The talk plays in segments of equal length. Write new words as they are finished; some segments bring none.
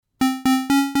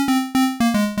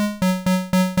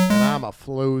I'm a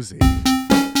floozy.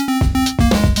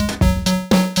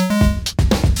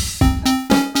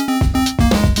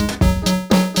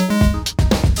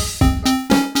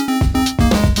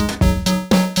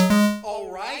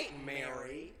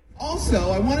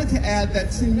 Also, I wanted to add that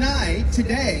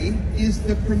today is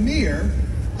the premiere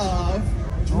of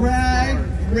Drag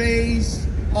Race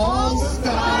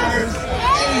All-Stars 8.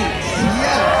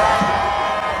 Yes.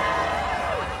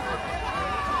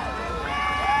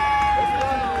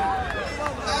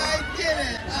 I did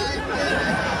it.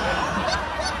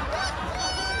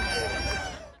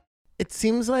 It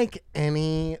seems like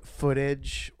any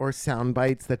footage or sound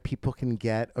bites that people can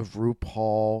get of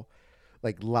RuPaul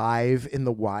like live in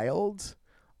the wild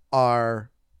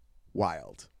are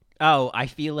wild. Oh, I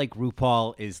feel like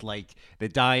RuPaul is like the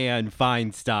Diane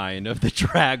Feinstein of the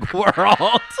drag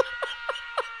world.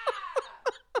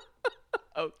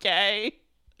 Okay.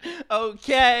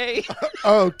 Okay.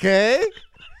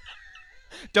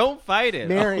 Don't fight it.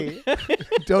 Mary,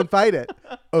 don't fight it.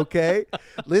 Okay.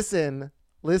 Listen,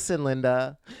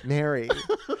 Linda, Mary.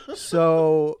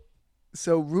 So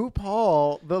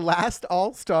RuPaul, the last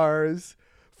All-Stars,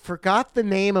 forgot the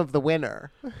name of the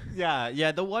winner.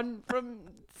 Yeah, the one from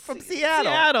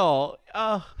Seattle.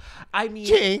 I mean,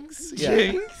 Jinx.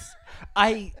 Jinx.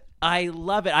 I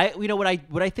love it.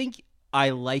 What I think I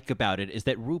like about it is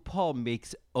that RuPaul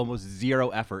makes almost zero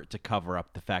effort to cover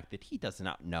up the fact that he does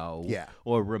not know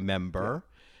or remember.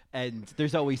 And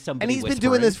there's always somebody And he's whispering. been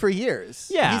doing this for years.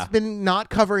 Yeah. He's been not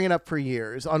covering it up for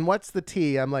years. On What's the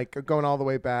Tea, I'm like going all the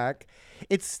way back.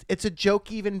 It's a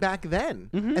joke even back then.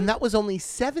 Mm-hmm. And that was only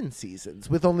 7 seasons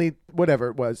with only, whatever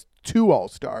it was, 2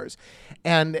 All-Stars.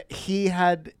 And he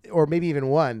had, or maybe even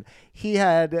 1, he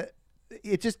had...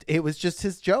 It was just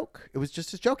his joke. It was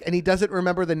just his joke. And he doesn't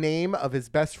remember the name of his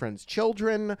best friend's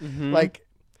children. Mm-hmm. Like,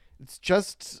 it's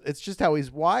just how he's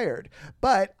wired.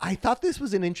 But I thought this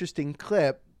was an interesting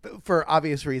clip for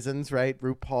obvious reasons, right?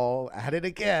 RuPaul at it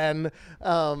again.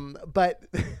 But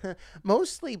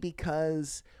mostly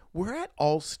because we're at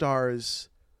All-Stars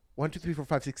 1, 2, 3, 4,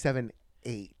 5, 6, 7,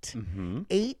 8. Mm-hmm.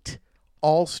 8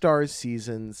 All-Stars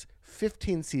seasons,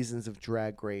 15 seasons of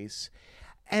Drag Race.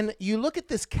 And you look at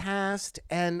this cast,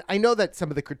 and I know that some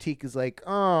of the critique is like,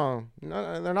 oh,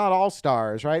 no, they're not all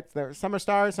stars, right? Some are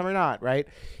stars, some are not, right?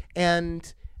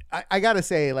 And I got to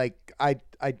say, like, I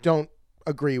don't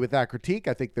agree with that critique.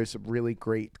 I think there's some really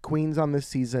great queens on this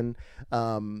season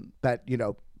that,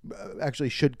 actually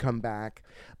should come back.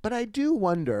 But I do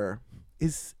wonder,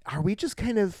 are we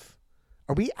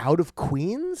out of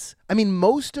queens? I mean,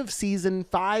 most of season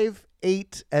 5,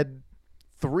 8, and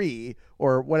 3,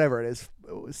 or whatever it is,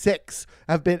 6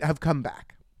 have come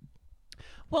back.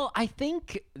 Well, I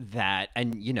think that,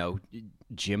 and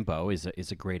Jimbo is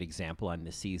a great example on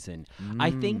this season. I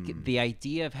think the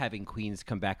idea of having queens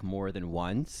come back more than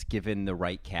once, given the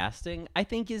right casting, I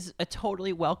think is a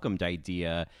totally welcomed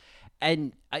idea.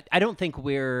 And I don't think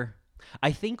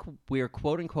I think we're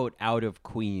quote unquote out of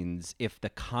queens if the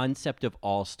concept of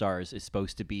All-Stars is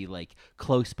supposed to be like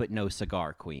close but no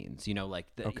cigar queens. Like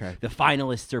the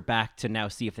finalists are back to now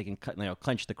see if they can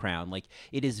clench the crown. Like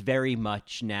it is very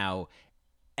much now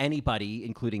anybody,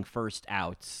 including first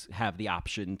outs, have the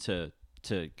option to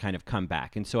kind of come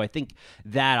back. And so I think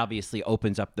that obviously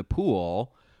opens up the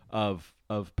pool of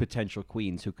potential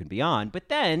queens who can be on, but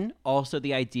then also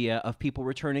the idea of people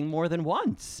returning more than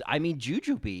once. I mean,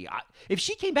 Jujubee, if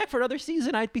she came back for another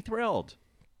season, I'd be thrilled.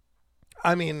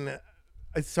 I mean,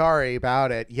 sorry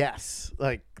about it. Yes,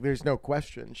 like there's no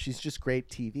question. She's just great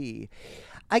TV.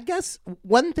 I guess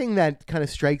one thing that kind of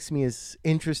strikes me as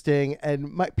interesting,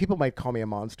 and people might call me a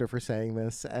monster for saying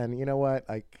this, and you know what?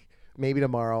 Like maybe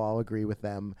tomorrow I'll agree with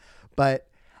them, but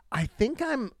I think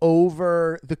I'm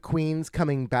over the queens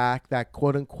coming back that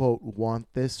quote unquote want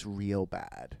this real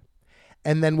bad,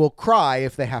 and then will cry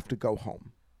if they have to go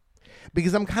home,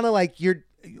 because I'm kind of like you're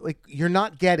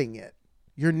not getting it.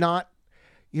 You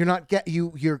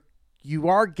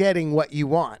are getting what you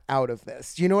want out of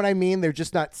this. You know what I mean? They're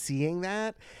just not seeing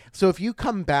that. So if you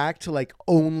come back to like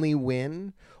only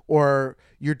win, or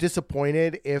you're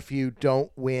disappointed if you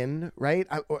don't win, right?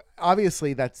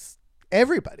 Obviously that's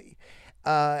everybody.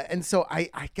 And so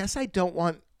I guess I don't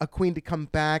want a queen to come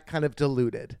back kind of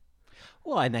diluted.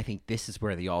 Well, and I think this is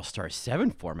where the All-Star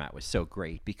 7 format was so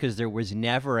great, because there was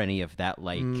never any of that,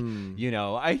 like,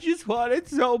 I just want it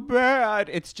so bad.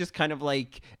 It's just kind of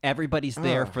like everybody's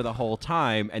there for the whole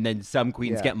time, and then some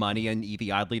queens get money, and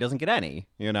Evie Oddly doesn't get any,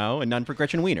 and none for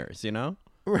Gretchen Wieners,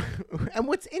 And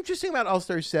what's interesting about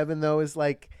All-Star 7, though, is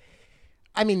like,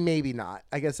 I mean, maybe not.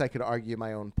 I guess I could argue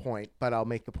my own point, but I'll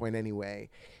make the point anyway.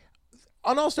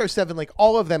 On All-Star 7, like,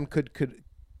 all of them could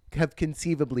have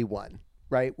conceivably won,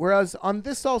 right? Whereas on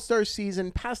this All-Star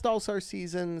season, past All-Star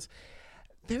seasons,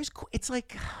 it's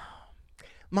like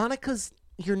Monica,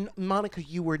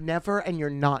 you were never and you're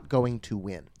not going to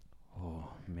win. Oh,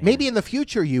 man. Maybe in the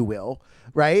future you will,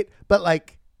 right? But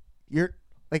like you're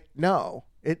like no.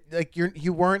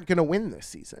 You weren't going to win this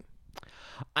season.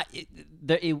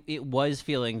 It was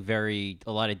feeling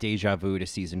a lot of deja vu to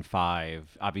season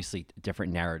 5. Obviously,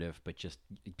 different narrative, but just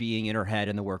being in her head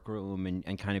in the workroom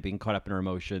and kind of being caught up in her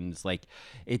emotions. Like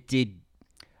it did,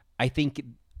 I think,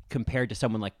 compared to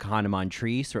someone like Hannah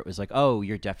Montrese, where it was like, oh,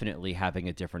 you're definitely having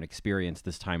a different experience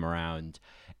this time around.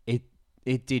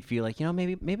 It did feel like,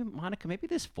 maybe Monica, maybe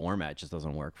this format just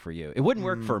doesn't work for you. It wouldn't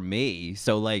work for me.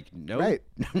 So like,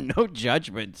 no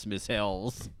judgments, Miss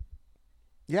Hills.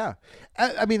 Yeah.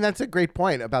 I mean, that's a great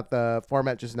point about the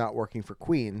format just not working for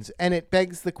Queens. And it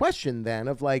begs the question then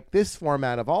of like this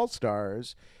format of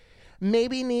All-Stars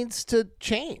maybe needs to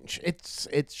change. It's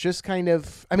just kind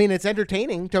of, I mean, it's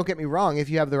entertaining. Don't get me wrong. If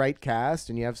you have the right cast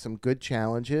and you have some good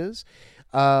challenges.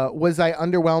 Was I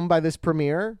underwhelmed by this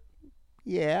premiere?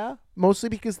 Yeah, mostly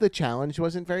because the challenge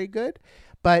wasn't very good.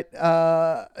 But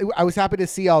I was happy to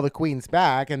see all the queens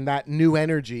back, and that new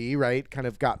energy, right, kind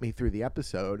of got me through the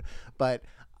episode. But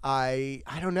I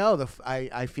don't know.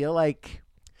 I feel like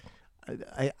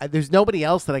there's nobody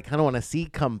else that I kind of want to see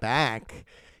come back,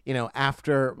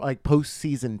 after like post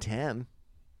season 10.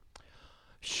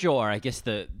 Sure, I guess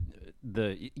the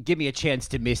give me a chance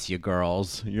to miss you,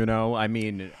 girls. I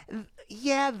mean.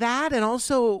 Yeah, that, and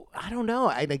also I don't know.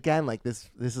 And again, like this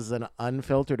is an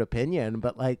unfiltered opinion,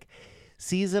 but like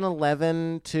season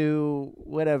 11 to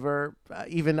whatever,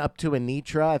 even up to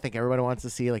Anitra, I think everybody wants to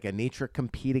see like Anitra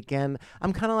compete again.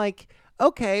 I'm kind of like,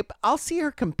 okay, I'll see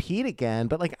her compete again,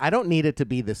 but like I don't need it to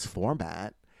be this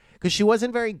format because she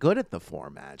wasn't very good at the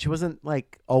format. She wasn't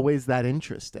like always that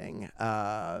interesting,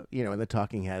 in the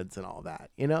talking heads and all that,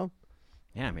 Yeah,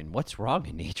 I mean, what's wrong,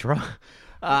 Anitra?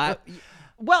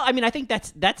 Well, I mean, I think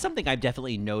that's something I'm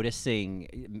definitely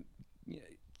noticing.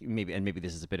 Maybe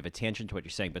this is a bit of a tangent to what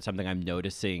you're saying, but something I'm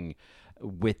noticing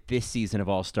with this season of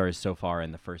All Stars so far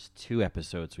in the first 2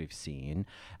 episodes we've seen,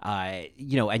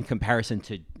 in comparison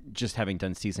to just having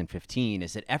done season 15,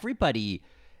 is that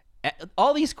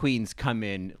all these queens come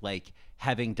in like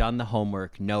having done the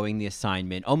homework, knowing the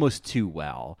assignment almost too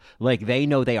well. Like they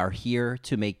know they are here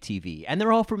to make TV, and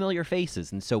they're all familiar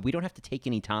faces, and so we don't have to take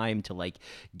any time to like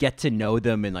get to know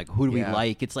them and like who do we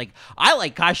like. It's like I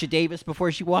like Kasha Davis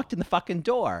before she walked in the fucking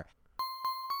door.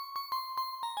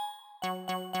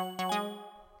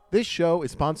 This show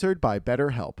is sponsored by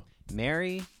BetterHelp.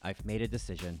 Mary, I've made a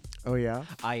decision. Oh yeah?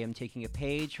 I am taking a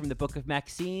page from the book of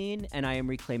Maxine, and I am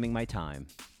reclaiming my time.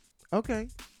 Okay.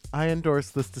 I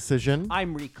endorse this decision.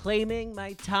 I'm reclaiming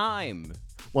my time.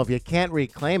 Well, if you can't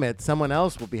reclaim it, someone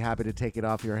else will be happy to take it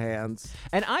off your hands.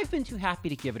 And I've been too happy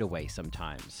to give it away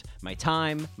sometimes. My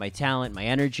time, my talent, my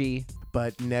energy.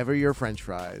 But never your French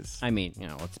fries. I mean,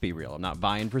 let's be real. I'm not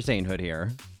vying for sainthood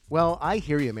here. Well, I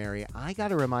hear you, Mary. I got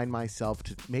to remind myself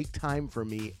to make time for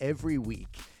me every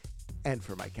week and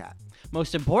for my cat.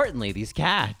 Most importantly, these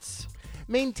cats.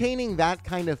 Maintaining that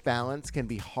kind of balance can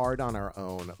be hard on our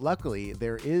own. Luckily,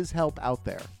 there is help out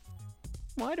there.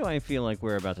 Why do I feel like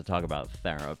we're about to talk about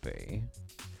therapy?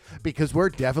 Because we're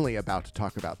definitely about to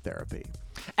talk about therapy.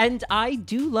 And I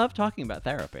do love talking about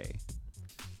therapy.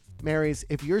 Marys,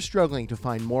 if you're struggling to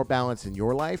find more balance in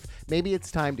your life, maybe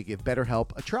it's time to give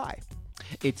BetterHelp a try.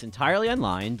 It's entirely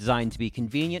online, designed to be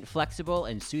convenient, flexible,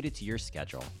 and suited to your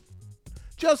schedule.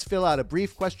 Just fill out a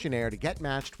brief questionnaire to get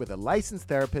matched with a licensed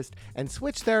therapist and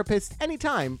switch therapists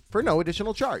anytime for no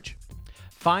additional charge.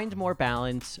 Find more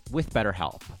balance with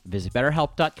BetterHelp. Visit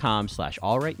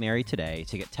BetterHelp.com/AllRightMary today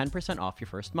to get 10% off your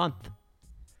first month.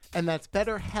 And that's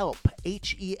BetterHelp,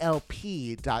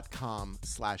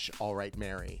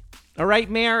 HELP.com/AllRightMary. All right,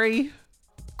 Mary.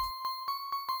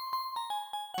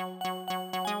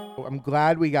 I'm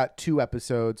glad we got 2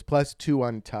 episodes plus 2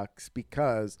 untucks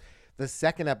because the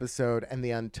second episode and the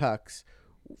untucks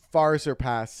far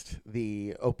surpassed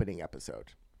the opening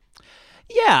episode.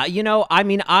 Yeah, I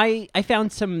mean, I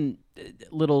found some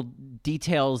little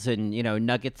details and,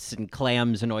 nuggets and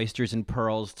clams and oysters and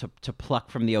pearls to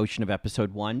pluck from the ocean of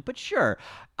episode 1. But sure,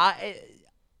 I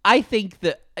think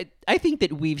that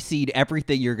we've seen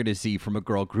everything you're going to see from a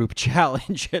girl group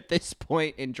challenge at this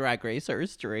point in Drag Race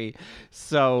history.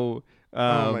 So,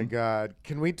 oh my God,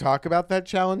 can we talk about that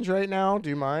challenge right now? Do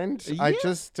you mind? Yeah.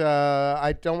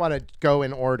 I don't want to go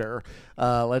in order.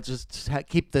 Let's just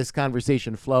keep this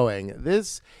conversation flowing.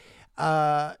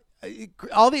 All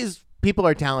these people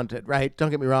are talented, right? Don't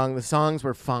get me wrong. The songs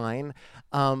were fine.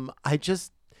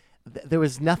 there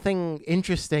was nothing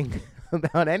interesting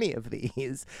about any of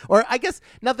these, or I guess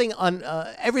nothing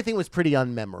everything was pretty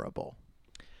unmemorable.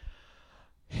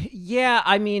 Yeah,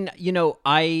 I mean,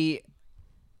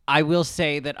 I will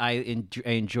say that I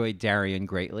enjoyed Darian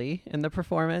greatly in the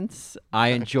performance. I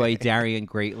enjoy Darian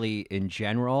greatly in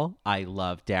general. I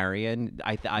love Darian.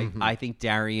 I think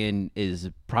Darian is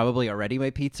probably already my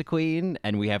pizza queen,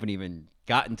 and we haven't even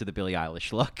gotten to the Billie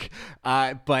Eilish look.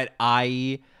 But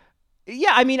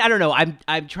I mean, I don't know.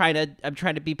 I'm trying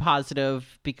to be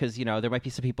positive because there might be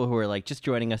some people who are like just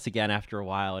joining us again after a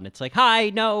while, and it's like, hi,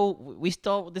 no,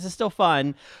 this is still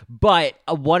fun. But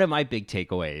one of my big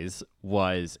takeaways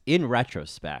was, in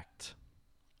retrospect,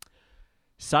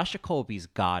 Sasha Colby's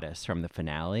Goddess from the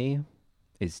finale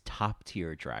is top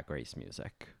tier Drag Race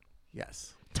music.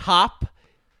 Yes, top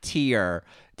tier,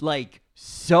 like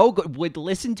so good. Would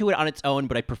listen to it on its own,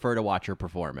 but I prefer to watch her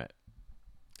perform it.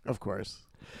 Of course.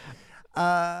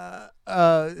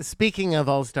 Speaking of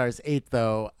All Stars 8,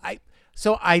 though,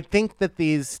 I think that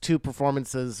these two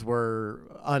performances were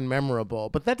unmemorable,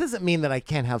 but that doesn't mean that I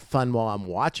can't have fun while I'm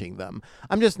watching them.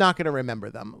 I'm just not going to remember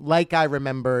them like I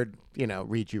remembered,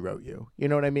 Read You, Wrote You. You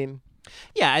know what I mean?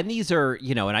 Yeah, and these are,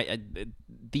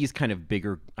 these kind of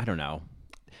bigger, I don't know.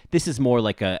 This is more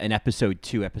like an episode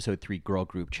 2, episode 3 girl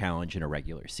group challenge in a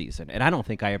regular season, and I don't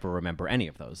think I ever remember any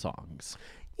of those songs.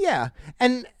 Yeah,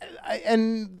 and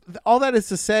all that is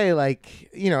to say, like,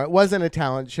 it wasn't a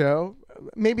talent show.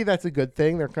 Maybe that's a good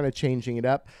thing. They're kind of changing it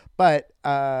up. But,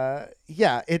 the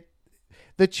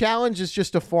challenge is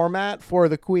just a format for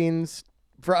the queens,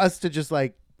 for us to just,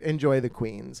 like, enjoy the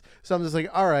queens. So I'm just like,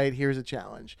 all right, here's a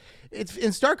challenge. It's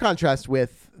in stark contrast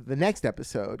with the next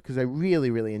episode, because I really,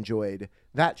 really enjoyed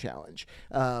that challenge.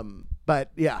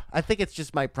 But yeah, I think it's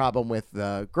just my problem with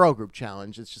the girl group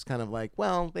challenge. It's just kind of like,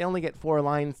 well, they only get 4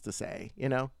 lines to say,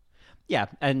 Yeah,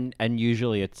 and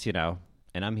usually it's, and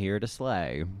I'm here to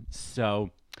slay. So,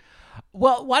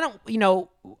 well, why don't,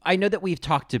 I know that we've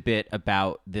talked a bit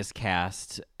about this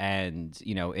cast and,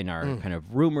 in our kind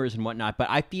of rumors and whatnot, but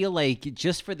I feel like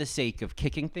just for the sake of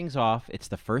kicking things off, it's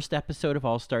the first episode of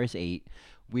All Stars 8.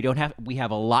 We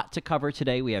have a lot to cover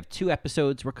today. We have 2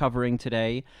 episodes we're covering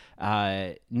today.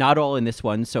 Not all in this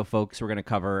one. So folks, we're going to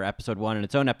cover episode 1 in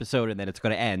its own episode, and then it's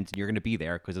going to end. And you're going to be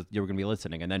there because you're going to be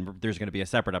listening. And then there's going to be a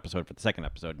separate episode for the second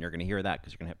episode, and you're going to hear that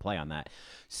because you're going to hit play on that.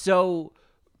 So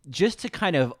just to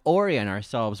kind of orient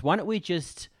ourselves, why don't we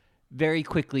just very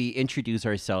quickly introduce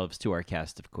ourselves to our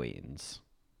cast of queens?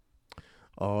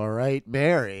 All right,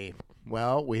 Mary.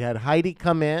 Well, we had Heidi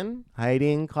come in,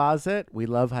 Heidi N Closet. We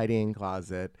love Heidi N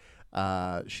Closet.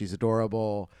 She's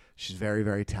adorable. She's very,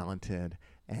 very talented.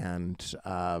 And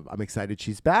I'm excited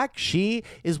she's back. She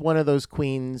is one of those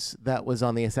queens that was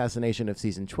on the Assassination of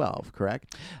season 12,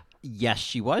 correct? Yes,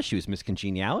 she was. She was Miss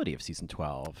Congeniality of season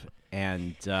 12.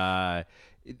 And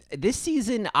this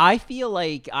season, I feel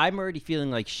like I'm already feeling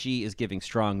like she is giving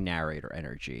strong narrator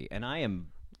energy. And I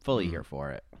am fully here for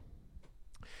it.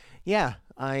 Yeah,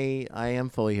 I am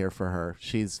fully here for her.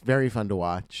 She's very fun to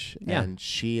watch, and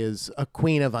she is a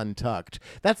queen of Untucked.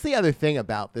 That's the other thing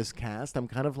about this cast. I'm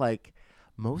kind of like,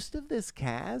 most of this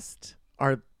cast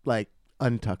are like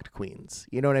Untucked queens.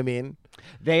 You know what I mean?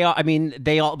 They are. I mean,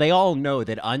 they all know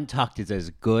that Untucked is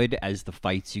as good as the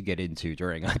fights you get into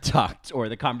during Untucked, or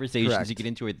the conversations you get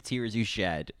into, or the tears you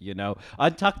shed.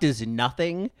 Untucked is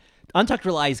nothing. Untucked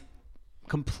relies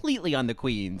completely on the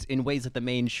queens in ways that the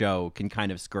main show can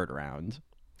kind of skirt around.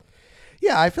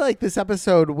 Yeah, I feel like this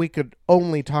episode we could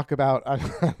only talk about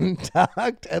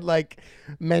Untucked and like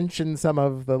mention some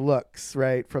of the looks,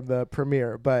 right, from the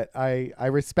premiere. But I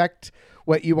respect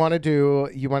what you want to do.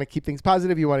 You want to keep things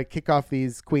positive. You want to kick off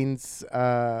these queens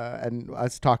and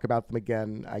us talk about them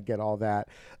again. I get all that.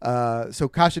 So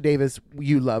Kasha Davis,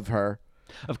 you love her.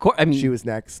 Of course. I mean, she was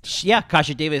next. Yeah,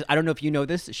 Kasha Davis. I don't know if you know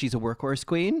this. She's a workhorse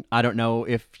queen. I don't know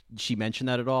if she mentioned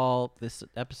that at all this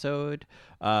episode,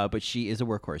 but she is a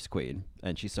workhorse queen,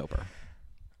 and she's sober.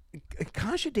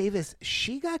 Kasha Davis,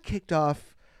 she got kicked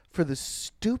off for the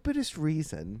stupidest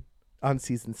reason on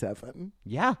season 7.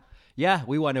 Yeah. Yeah,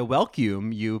 we want to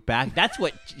welcome you back. That's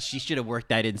what she should have worked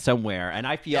that in somewhere. And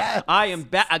I feel I am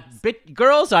back.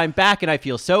 Girls, I'm back, and I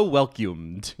feel so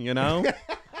welcomed,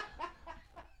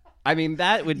 I mean,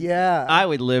 that would, I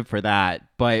would live for that,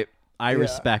 but I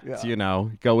respect,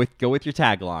 go with your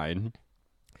tagline.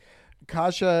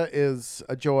 Kasha is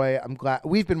a joy. I'm glad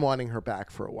we've been wanting her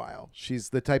back for a while. She's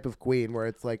the type of queen where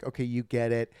it's like, okay, you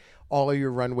get it. All of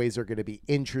your runways are going to be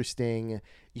interesting.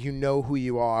 You know who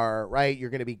you are, right? You're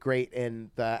going to be great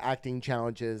in the acting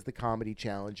challenges, the comedy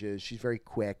challenges. She's very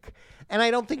quick. And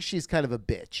I don't think she's kind of a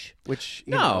bitch, which,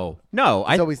 No.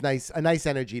 it's always nice, a nice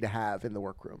energy to have in the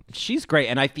workroom. She's great,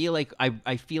 and I feel like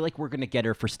I feel like we're gonna get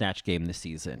her for Snatch Game this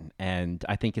season, and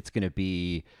I think it's gonna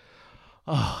be.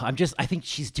 Oh, I think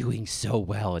she's doing so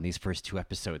well in these first 2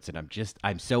 episodes, and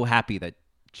I'm so happy that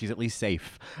she's at least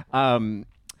safe.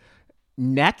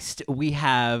 Next, we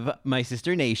have My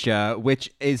Sister Naysha,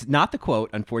 which is not the quote,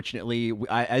 unfortunately.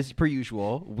 As per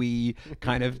usual, we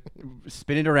kind of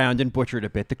spin it around and butcher it a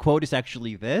bit. The quote is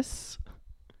actually this.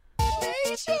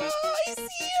 Naysha, I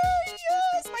see her.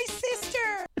 Yes, my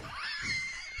sister.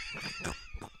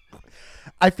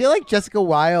 I feel like Jessica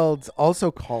Wilde also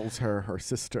calls her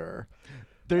sister.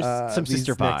 There's some these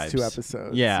sister next vibes. 2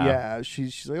 episodes. Yeah. Yeah.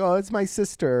 She's like, oh, it's my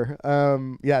sister.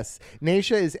 Yes.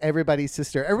 Naysha is everybody's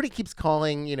sister. Everybody keeps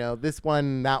calling, this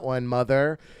one, that one,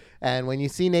 mother. And when you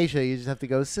see Naysha, you just have to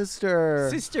go, sister.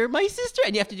 Sister, my sister.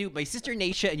 And you have to do My Sister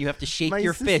Naysha, and you have to shake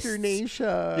your sister fists.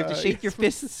 Naysha. You have to shake your My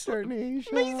fists. sister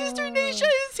Naysha. My Sister Naysha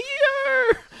is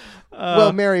here.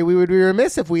 Well, Mary, we would be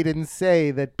remiss if we didn't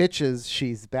say that bitches,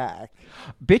 she's back.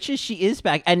 Bitches, she is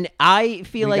back, and I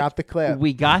feel We like got the clip.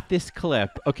 We got this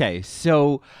clip. Okay,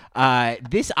 so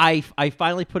this I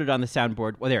finally put it on the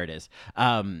soundboard. Well, there it is.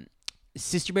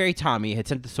 Sister Mary Tommy had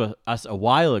sent this to us a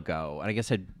while ago, and I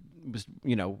guess was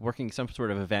working some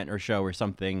sort of event or show or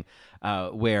something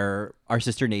where our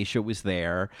sister Naysha was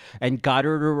there, and got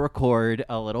her to record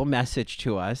a little message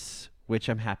to us, which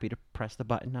I'm happy to press the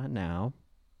button on now.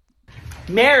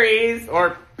 Marys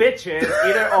or bitches,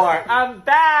 either or. I'm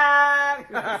back.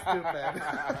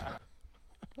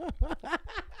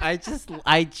 I just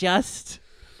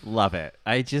love it.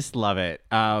 I just love it.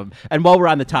 And while we're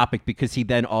on the topic, because he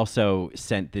then also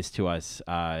sent this to us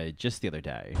just the other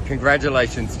day.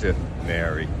 Congratulations to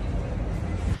Mary.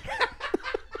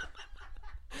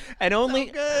 And only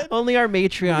our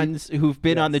Matreons who've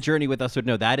been on the journey with us would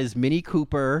know that is Minnie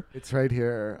Cooper. It's right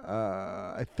here.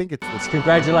 I think it's this.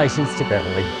 Congratulations to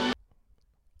Beverly.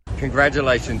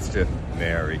 Congratulations to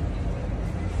Mary.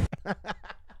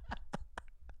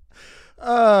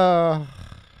 The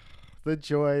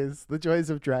joys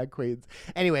of drag queens.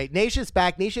 Anyway, Naysha's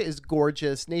back. Naysha is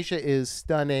gorgeous. Naysha is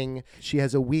stunning. She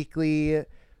has a weekly,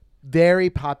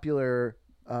 very popular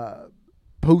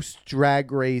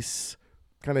post-drag race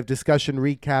kind of discussion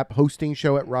recap hosting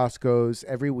show at Roscoe's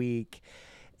every week.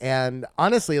 And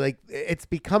honestly, like, it's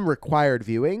become required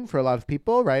viewing for a lot of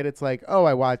people, right? It's like, oh,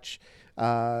 I watch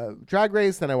Drag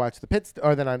Race, then I watch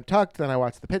then I'm Tucked, then I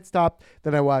watch the Pit Stop,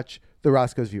 then I watch the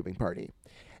Roscoe's viewing party.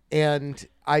 And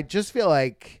I just feel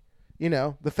like,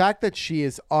 the fact that she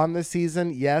is on the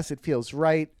season, yes, it feels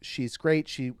right. She's great.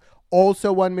 She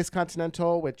also won Miss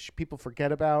Continental, which people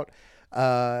forget about.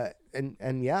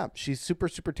 And yeah, she's super,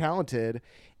 super talented.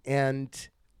 And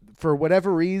for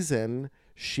whatever reason,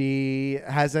 she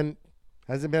hasn't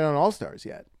been on All Stars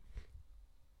yet.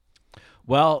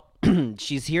 Well,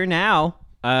 she's here now.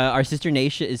 Our sister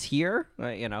Naysha is here,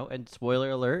 and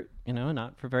spoiler alert,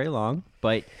 not for very long,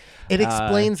 but it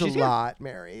explains a she's here. lot,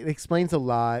 Mary. It explains a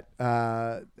lot.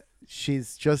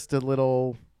 She's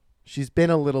been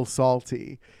a little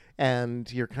salty,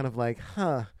 and you're kind of like,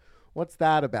 huh, what's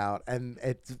that about? And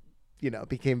it's,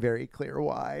 became very clear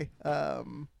why.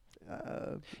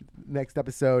 Next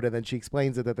episode, and then she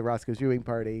explains it at the Roscoe's viewing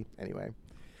party. Anyway.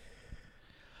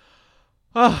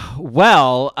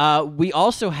 Well, we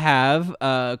also have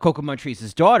Coco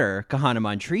Montrese's daughter, Kahana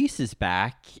Montrese, is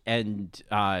back and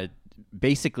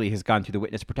basically has gone through the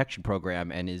witness protection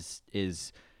program and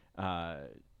is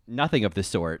nothing of the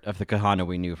sort of the Kahana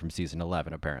we knew from season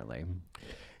 11, apparently.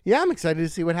 Yeah, I'm excited to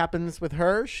see what happens with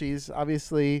her. She's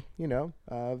obviously,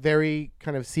 very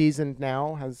kind of seasoned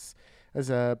now, has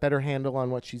a better handle on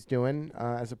what she's doing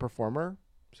as a performer.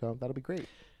 So that'll be great.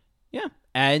 Yeah.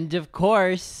 And of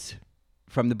course,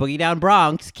 from the Boogie Down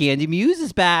Bronx, Candy Muse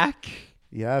is back.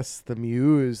 Yes, the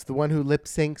Muse, the one who lip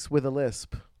syncs with a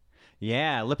lisp.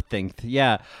 Yeah, lip synced.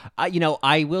 Yeah.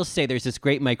 I will say there's this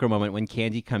great micro moment when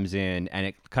Candy comes in and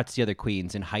it cuts the other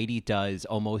queens, and Heidi does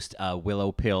almost a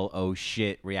Willow Pill, oh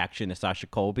shit reaction to Sasha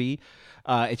Colby.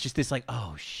 It's just this like,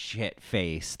 oh shit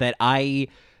face that I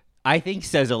think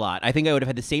says a lot. I think I would have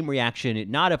had the same reaction,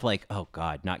 not of like, oh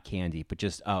God, not Candy, but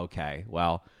just, oh, okay,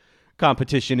 well,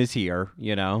 competition is here,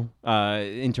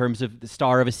 in terms of the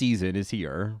star of a season is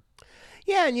here.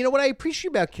 Yeah, and what I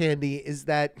appreciate about Candy is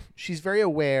that she's very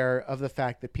aware of the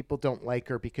fact that people don't like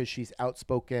her because she's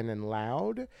outspoken and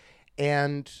loud.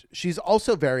 And she's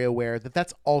also very aware that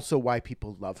that's also why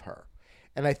people love her.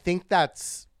 And I think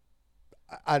that's,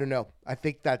 I don't know, I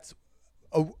think that's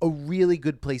a really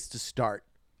good place to start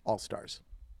All Stars.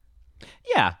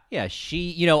 Yeah.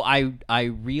 She, I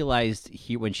realized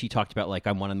here when she talked about like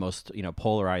I'm one of the most,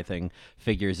 polarizing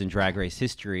figures in Drag Race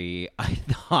history. I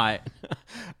thought,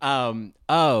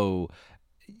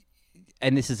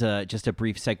 and this is just a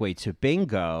brief segue to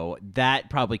bingo. That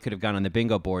probably could have gone on the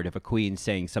bingo board of a queen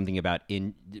saying something about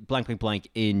in blank blank blank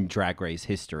in Drag Race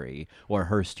history or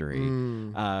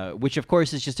herstory, which of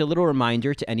course is just a little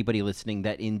reminder to anybody listening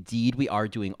that indeed we are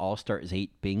doing All Stars 8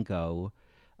 bingo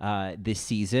this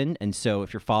season. And so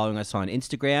if you're following us on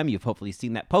Instagram, you've hopefully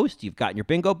seen that post. You've gotten your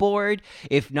bingo board.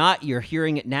 If not, you're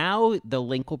hearing it now. The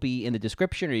link will be in the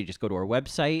description, or you just go to our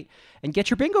website and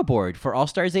get your bingo board for All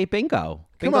Stars 8 bingo.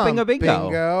 Come on,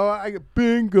 bingo. I get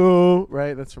bingo.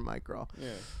 Right, that's from my girl.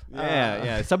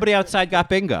 Yeah. Somebody outside got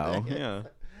bingo. Yeah.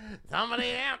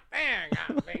 Somebody out there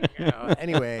got bingo.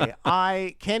 Anyway,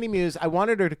 Candy Muse, I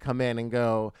wanted her to come in and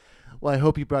go, well, I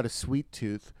hope you brought a sweet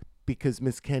tooth, because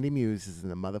Miss Candy Muse is in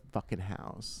the motherfucking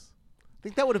house. I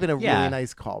think that would have been a really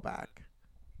nice callback.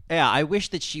 Yeah, I wish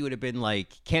that she would have been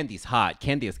like, Candy's hot,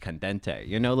 Candy is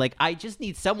candente. Like, I just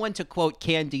need someone to quote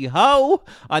Candy Ho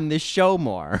on this show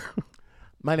more.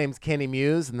 My name's Candy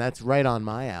Muse, and that's right on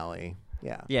my alley.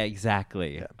 Yeah. Yeah,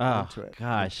 exactly. Yeah, oh, into it,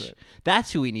 gosh. into it.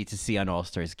 That's who we need to see on All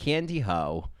Stars, Candy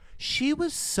Ho. She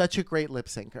was such a great lip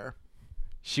syncer.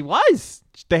 She was.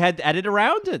 They had to edit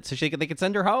around it so they could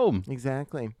send her home.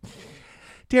 Exactly.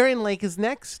 Darian Lake is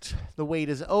next. The wait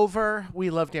is over.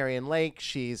 We love Darian Lake.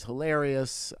 She's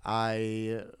hilarious.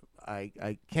 I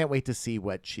can't wait to see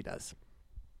what she does.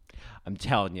 I'm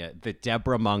telling you, the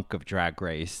Deborah Monk of Drag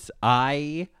Race.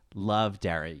 I love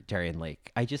Darian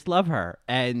Lake. I just love her,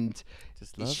 and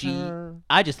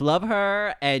I just love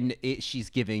her, and she's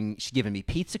giving me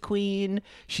Pizza Queen.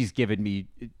 She's given me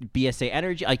BSA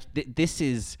energy. Like this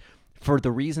is, for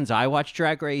the reasons I watch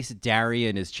Drag Race,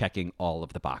 Darian is checking all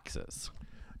of the boxes.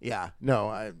 Yeah,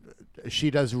 no,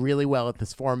 she does really well at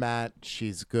this format.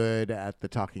 She's good at the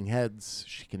talking heads.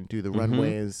 She can do the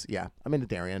runways. Yeah, I'm into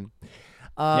Darian.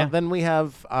 Then we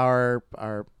have our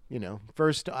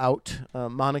first out,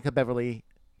 Monica Beverly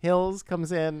Hills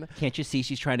comes in. Can't you see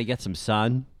she's trying to get some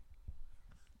sun?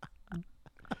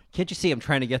 Can't you see I'm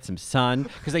trying to get some sun?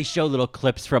 Because they show little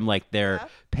clips from like their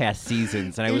past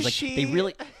seasons, and I was like, they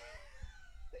really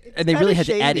had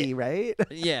to edit, right?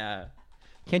 Yeah.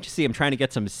 Can't you see I'm trying to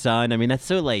get some sun? I mean, that's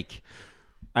so like,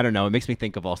 I don't know. It makes me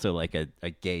think of also like a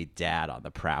gay dad on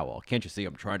the prowl. Can't you see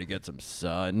I'm trying to get some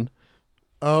sun?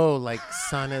 Oh, like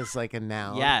sun is like a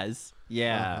noun. Yes.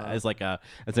 Yeah. As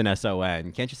an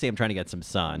SON. Can't you see I'm trying to get some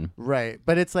sun? Right.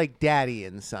 But it's like daddy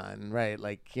and son, right?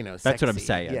 Like, That's sexy. what I'm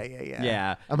saying.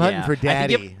 Yeah. I'm hunting for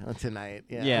daddy tonight.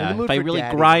 Yeah. Yeah. I'm in the mood if I for really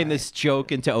daddy grind tonight. this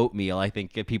joke into oatmeal, I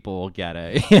think people will get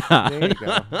it. Yeah. There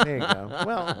you go.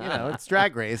 Well, it's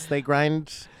Drag Race. They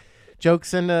grind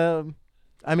jokes into.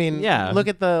 Look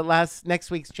at the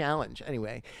next week's challenge.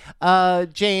 Anyway,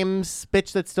 James,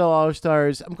 bitch that's still All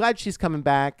Stars. I'm glad she's coming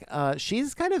back.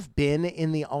 She's kind of been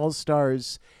in the All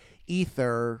Stars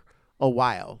ether a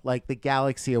while, like the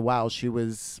galaxy a while. She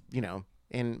was,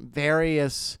 in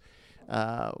various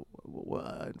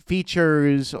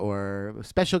features or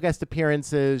special guest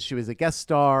appearances. She was a guest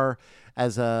star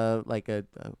as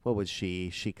what was she?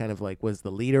 She kind of like was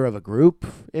the leader of a group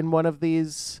in one of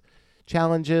these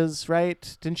challenges,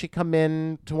 right? Didn't she come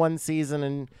in to one season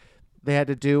and they had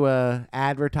to do a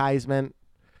advertisement?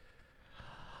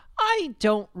 I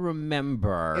don't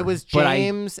remember. It was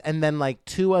James and then like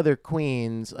two other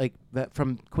queens, like that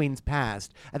from Queens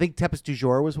Past. I think Tempest du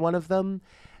Jour was one of them.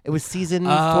 It was season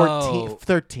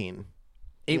 13.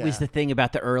 It was the thing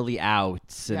about the early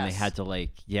outs, and they Yes. had to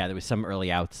there was some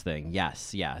early outs thing.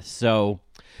 Yes, yeah. So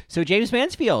James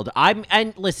Mansfield.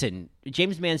 Listen,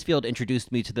 James Mansfield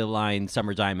introduced me to the line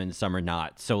 "Summer Diamond, Summer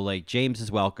Not." So James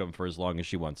is welcome for as long as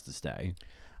she wants to stay.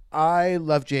 I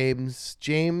love James.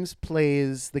 James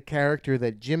plays the character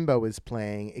that Jimbo is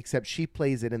playing, except she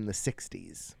plays it in the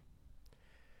 60s.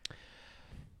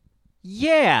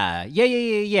 Yeah.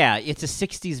 It's a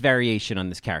 60s variation on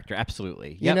this character.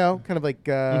 Absolutely. Yep. Kind of like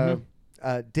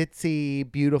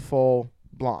ditzy, beautiful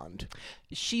blonde.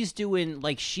 She is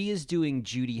doing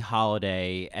Judy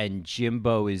Holliday, and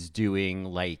Jimbo is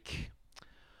doing I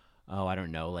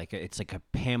don't know, it's like a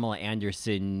Pamela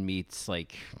Anderson meets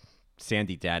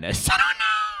Sandy Dennis. I don't know.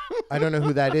 I don't know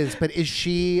who that is, but is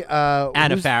she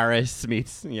Anna Faris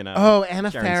meets, Oh,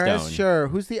 Anna Sharon Faris, Stone. sure.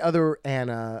 Who's the other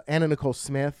Anna? Anna Nicole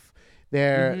Smith.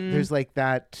 There's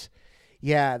that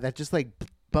just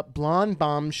blonde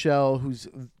bombshell who's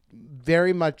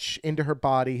very much into her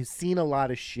body, has seen a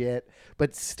lot of shit,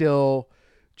 but still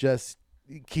just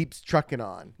keeps trucking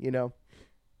on, you know?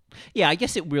 Yeah, I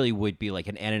guess it really would be like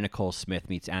an Anna Nicole Smith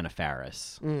meets Anna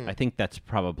Faris. I think that's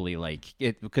probably like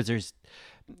it, because there's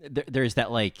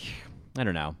that, like, I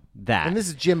don't know, that. And this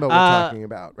is Jimbo we're talking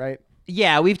about, right?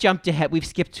 Yeah, we've jumped ahead. We've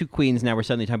skipped 2 queens. Now we're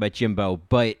suddenly talking about Jimbo.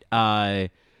 But,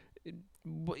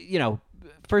 you know,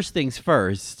 first things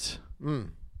first.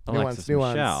 Alexis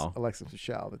Michelle. Alexis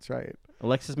Michelle, that's right.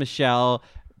 Alexis Michelle,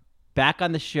 back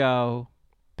on the show,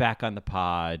 back on the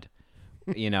pod.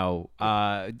 You know,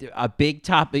 a big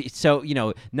topic. So, you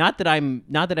know, not that I'm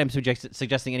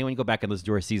suggesting anyone go back and listen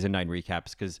to our season 9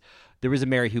 recaps, because there was a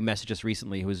Mary who messaged us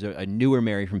recently, who was a newer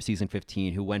Mary from season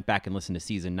 15, who went back and listened to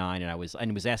season 9, and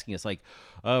was asking us, like,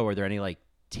 oh, are there any like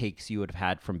takes you would have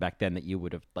had from back then that you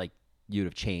would have you'd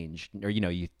have changed, or, you know,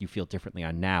 you feel differently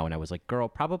on now? And I was like, girl,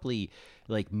 probably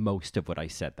like most of what I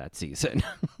said that season.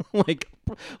 Like,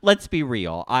 let's be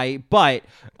real. But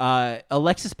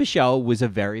Alexis Michelle was a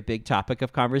very big topic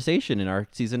of conversation in our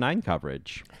season 9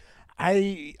 coverage.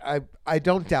 I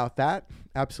don't doubt that.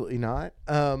 Absolutely not.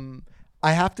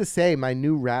 I have to say, my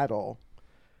new rattle,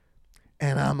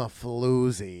 and I'm a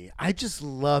floozy. I just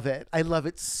love it. I love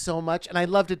it so much, and I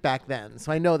loved it back then,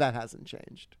 so I know that hasn't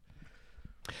changed.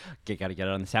 Got to get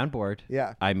it on the soundboard.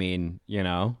 Yeah. I mean, you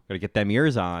know, got to get them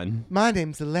ears on. My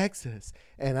name's Alexis,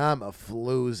 and I'm a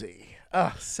floozy.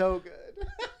 Oh, so good.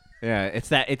 Yeah, it's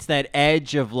that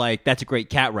edge of like, that's a great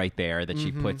cat right there that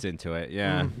she puts into it.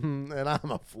 Yeah. And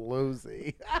I'm a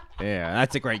floozy. Yeah,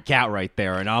 that's a great cat right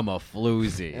there, and I'm a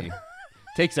floozy.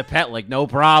 Takes a pet like no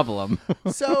problem.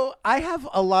 So I have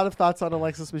a lot of thoughts on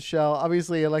Alexis Michelle.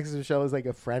 Obviously, Alexis Michelle is like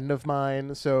a friend of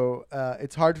mine, so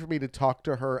it's hard for me to talk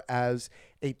to her as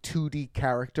a 2D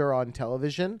character on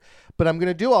television, but I'm going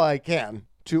to do all I can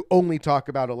to only talk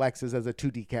about Alexis as a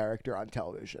 2D character on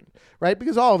television, right?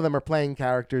 Because all of them are playing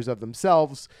characters of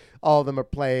themselves. All of them are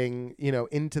playing, you know,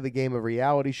 into the game of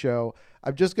reality show.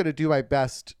 I'm just going to do my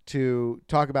best to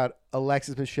talk about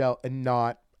Alexis Michelle and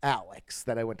not Alex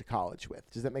that I went to college with.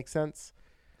 Does that make sense?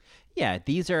 Yeah,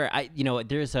 these are,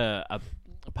 there's a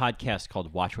podcast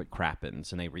called Watch What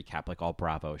Crappens, and they recap like all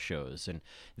Bravo shows, and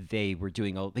they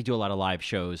do a lot of live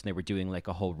shows, and they were doing like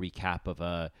a whole recap of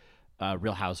a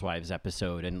Real Housewives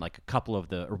episode, and like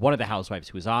one of the housewives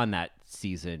who was on that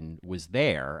season was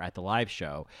there at the live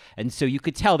show, and so you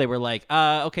could tell they were like,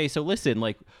 okay, so listen,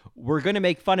 like, we're gonna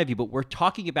make fun of you, but we're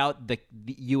talking about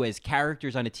you as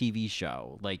characters on a TV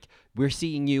show. Like, we're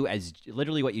seeing you as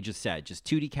literally what you just said, just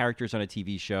 2D characters on a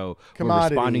TV show.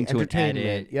 Commodity, we're responding to an entertainment.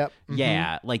 edit. Yep. Mm-hmm.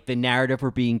 Yeah, like the narrative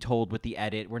we're being told with the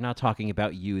edit. We're not talking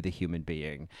about you, the human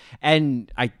being. And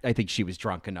I think she was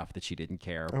drunk enough that she didn't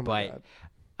care. Oh my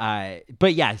God.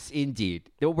 But yes, indeed,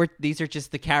 these are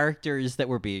just the characters that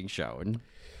were being shown.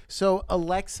 So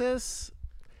Alexis,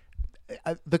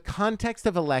 the context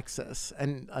of Alexis,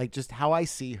 and like just how I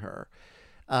see her,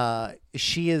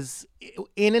 she is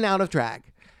in and out of drag.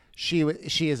 She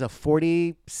is a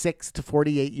 46 to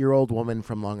 48-year-old woman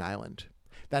from Long Island.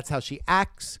 That's how she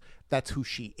acts. That's who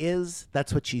she is.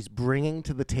 That's what she's bringing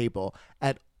to the table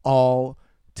at all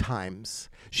times.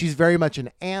 She's very much an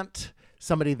aunt,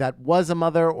 somebody that was a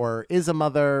mother or is a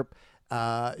mother.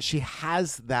 She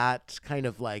has that kind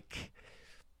of like,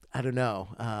 I don't know,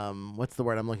 what's the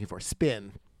word I'm looking for?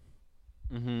 Spin.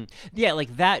 Mm-hmm. Yeah,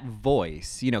 like that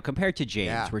voice, you know, compared to James,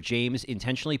 Yeah. where James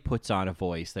intentionally puts on a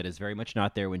voice that is very much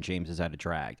not there when James is out of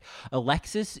drag.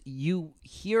 Alexis, you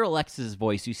hear Alexis'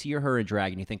 voice, you see her in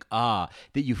drag, and you think, that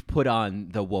you've put on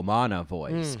the Womana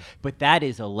voice. But that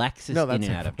is Alexis No, in that's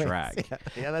and her out of voice. drag.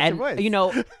 Yeah, that's And, her voice. you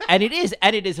know, and it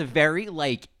is a very,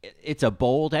 like, it's a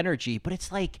bold energy, but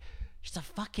it's like, she's a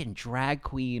fucking drag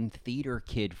queen theater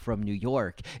kid from New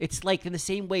York. It's like in the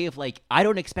same way of like, I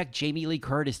don't expect Jamie Lee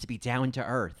Curtis to be down to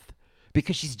earth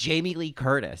because she's Jamie Lee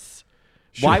Curtis.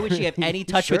 Why would she have any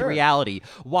touch with Sure. reality?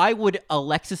 Why would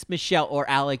Alexis Michelle or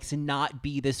Alex not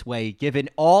be this way given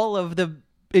all of the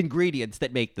ingredients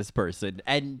that make this person?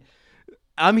 And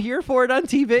I'm here for it on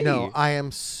TV. No, I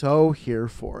am so here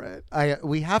for it.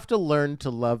 We have to learn to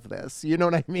love this. You know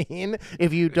what I mean?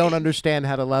 If you don't understand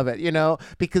how to love it, you know,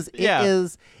 because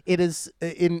it is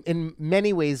in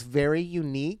many ways very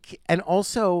unique and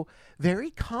also very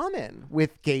common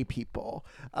with gay people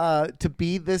to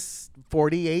be this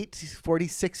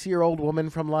 46-year-old woman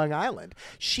from Long Island.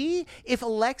 If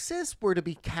Alexis were to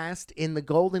be cast in the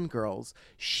Golden Girls,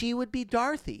 she would be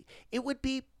Dorothy. It would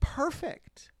be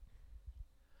perfect.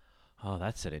 Oh,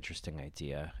 that's an interesting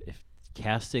idea. If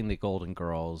casting the Golden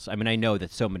Girls, I mean, I know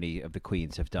that so many of the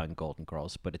queens have done Golden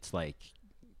Girls, but it's like,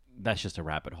 that's just a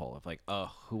rabbit hole of like,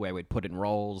 oh, who I would put in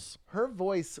roles. Her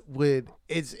voice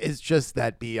is just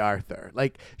that B. Arthur,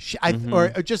 like or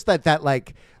just that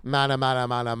like mana mana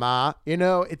mana ma. You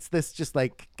know, it's this just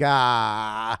like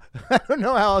ga. I don't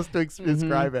know how else to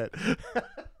describe it.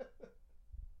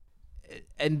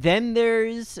 And then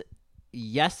there's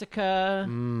Jessica.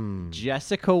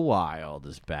 Jessica Wilde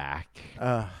is back.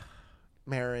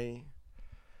 Mary,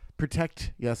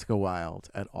 protect Jessica Wilde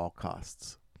at all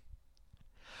costs.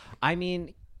 I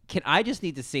mean, I just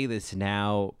need to say this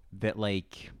now that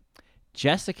like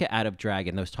Jessica out of drag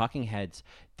and those talking heads,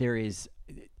 it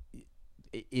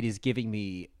is giving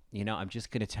me, you know, I'm just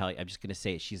going to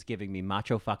say it. She's giving me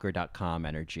machofucker.com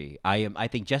energy. I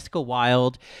think Jessica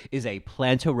Wilde is a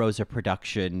Planta Rosa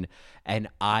production, and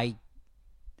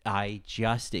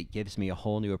it gives me a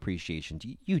whole new appreciation.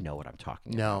 Do you know what I'm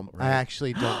talking about? No, right? I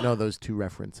actually don't know those two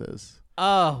references.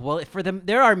 Oh, well, for them,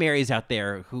 there are Marys out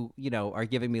there who, you know, are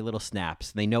giving me little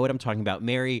snaps. They know what I'm talking about.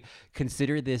 Mary,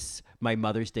 consider this my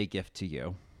Mother's Day gift to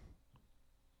you.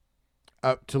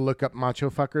 To look up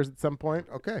macho fuckers at some point?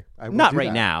 Okay. I will Not do right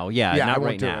that. now. Yeah, I not won't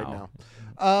right do it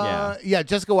now. Yeah,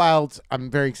 Jessica Wilde,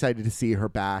 I'm very excited to see her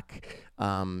back.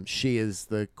 She is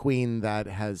the queen that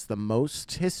has the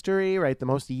most history, right? The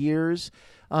most years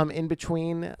in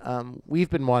between. We've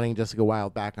been wanting Jessica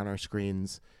Wilde back on our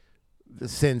screens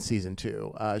since season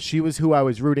 2. She was who I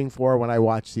was rooting for when I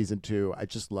watched season 2. I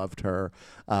just loved her.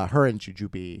 Her and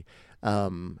Jujubee.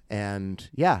 And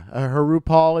yeah, her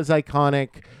RuPaul is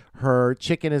iconic. Her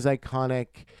chicken is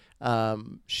iconic.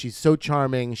 She's so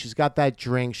charming. She's got that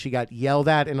drink. She got yelled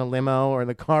at in a limo or in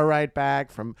the car ride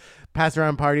back from Pass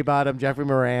Around Party Bottom, Jeffrey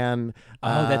Moran.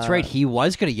 Oh, that's right. He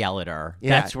was going to yell at her.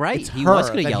 Yeah, That's right. it's He her was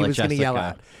going to that yell he at was gonna Jessica. yell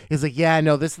at. He's like, yeah,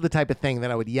 no, this is the type of thing that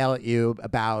I would yell at you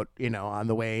about, you know, on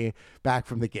the way back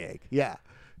from the gig. Yeah.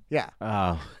 Yeah.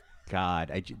 Oh, God.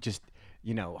 I just,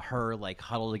 you know, her like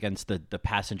huddled against the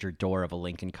passenger door of a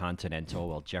Lincoln Continental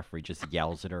while Jeffrey just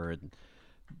yells at her and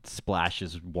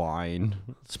splashes wine,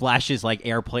 splashes like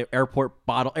airplane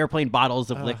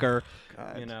bottles of liquor,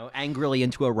 God. you know, angrily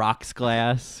into a rocks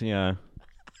glass. Yeah.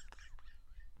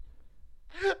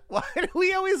 Why do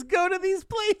we always go to these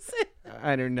places?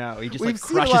 I don't know. He just We've like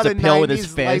seen a crushes lot a of pill with his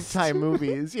 90s fist. Lifetime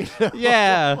movies, you know?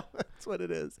 Yeah. That's what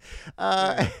it is.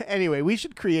 Anyway, we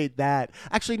should create that.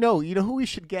 Actually, no, you know who we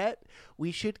should get?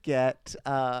 We should get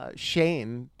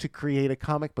Shane to create a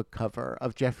comic book cover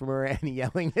of Jeffrey Moran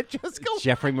yelling at Jessica.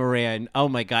 Jeffrey Moran. Oh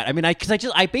my God. I mean,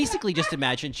 I basically just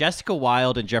imagine Jessica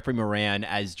Wilde and Jeffrey Moran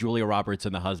as Julia Roberts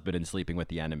and the husband in Sleeping with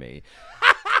the Enemy.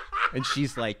 And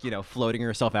she's like, you know, floating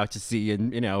herself out to sea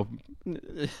and, you know,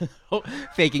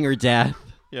 faking her death,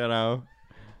 you know.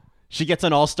 She gets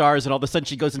on All Stars and all of a sudden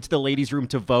she goes into the ladies' room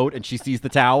to vote and she sees the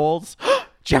towels.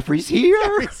 Jeffrey's here.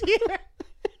 Jeffrey's here.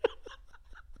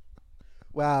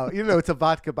 Wow, you know, it's a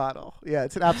vodka bottle. Yeah,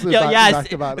 it's an absolute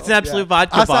vodka bottle. It's an absolute Yeah.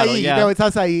 vodka bottle. Acai. Yeah. No, it's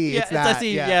acai. Yeah, it's that.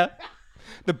 acai, yeah.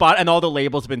 And all the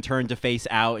labels have been turned to face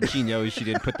out, and she knows she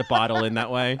didn't put the bottle in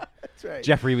that way. That's right.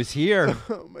 Jeffrey was here.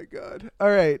 Oh my God. All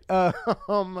right.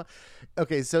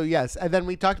 Okay, so yes, and then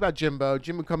we talked about Jimbo.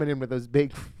 Jimbo coming in with those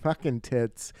big fucking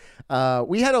tits.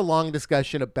 We had a long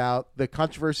discussion about the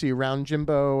controversy around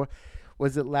Jimbo.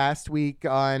 Was it last week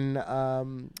on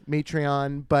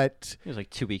Matreon? But It was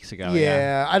like 2 weeks ago.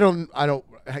 yeah, I don't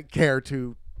care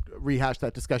to rehash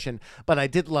that discussion, but I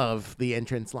did love the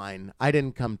entrance line. I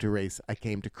didn't come to race, I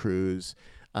came to cruise.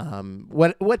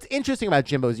 What's interesting about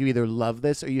Jimbo is you either love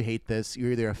this or you hate this.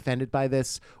 You're either offended by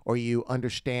this or you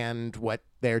understand what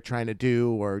they're trying to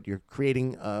do, or you're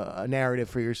creating a narrative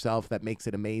for yourself that makes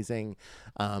it amazing.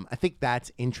 I think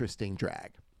that's interesting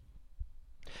drag.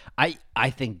 I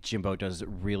think Jimbo does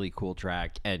really cool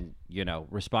drag, and, you know,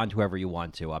 respond to whoever you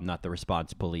want to. I'm not the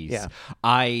response police. Yeah.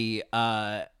 I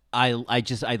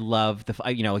love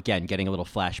you know, again, getting a little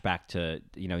flashback to,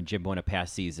 you know, Jimbo in a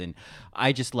past season.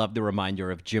 I just love the reminder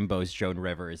of Jimbo's Joan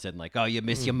Rivers and like, oh, you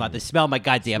miss your mother. Smell my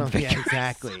goddamn fingers. Yeah,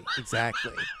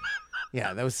 exactly.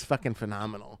 Yeah, that was fucking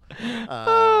phenomenal.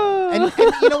 And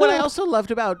you know what I also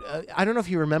loved about, I don't know if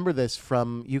you remember this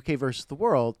from UK versus the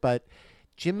World, but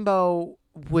Jimbo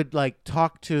would like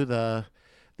talk to the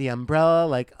umbrella,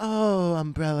 like, oh,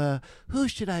 umbrella, who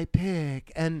should I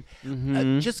pick? And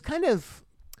just kind of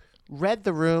read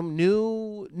the room,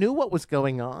 knew what was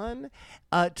going on,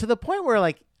 to the point where,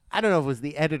 like, I don't know if it was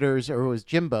the editors or it was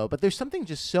Jimbo, but there's something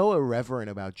just so irreverent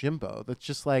about Jimbo that's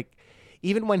just like,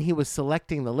 even when he was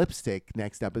selecting the lipstick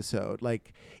next episode,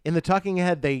 like in the talking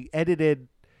head, they edited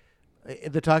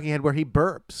the talking head where he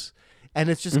burps, and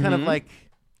it's just kind of like,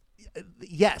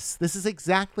 yes, this is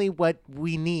exactly what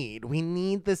we need. We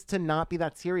need this to not be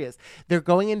that serious. They're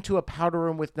going into a powder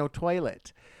room with no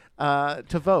toilet.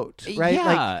 to vote, right? Yeah.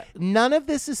 Like none of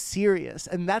this is serious,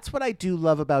 and that's what I do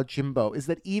love about Jimbo is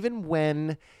that even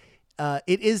when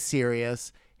it is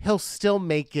serious, he'll still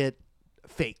make it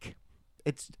fake.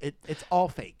 It's all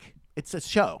fake. It's a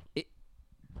show.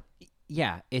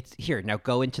 Yeah, it's here. Now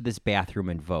go into this bathroom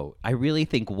and vote. I really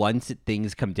think once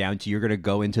things come down to you're going to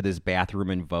go into this bathroom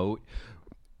and vote,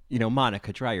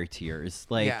 Monica, dry your tears.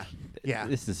 Like, yeah.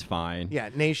 This is fine. Yeah,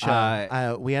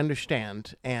 Naisha, we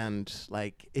understand, and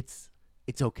like it's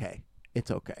okay. It's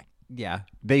okay. Yeah,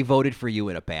 they voted for you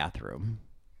in a bathroom.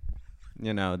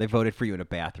 They voted for you in a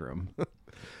bathroom.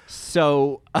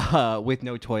 So, with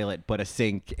no toilet but a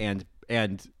sink and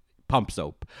pump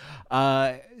soap.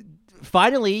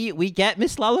 Finally, we get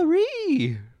Miss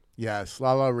LaLaurie. Yes,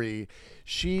 LaLaurie.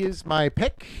 She is my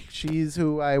pick. She's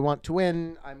who I want to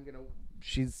win.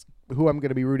 She's who I'm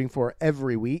gonna be rooting for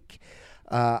every week.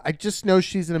 I just know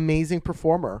she's an amazing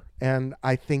performer, and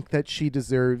I think that she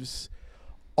deserves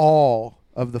all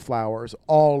of the flowers,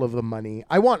 all of the money.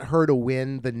 I want her to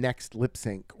win the next lip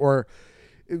sync, or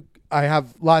I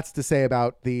have lots to say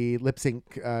about the lip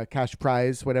sync cash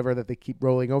prize, whatever that they keep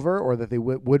rolling over, or that they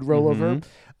would roll over.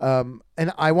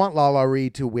 And I want LaLaurie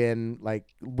to win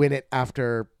it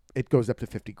after it goes up to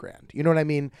 50 grand. You know what I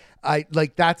mean?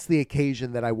 That's the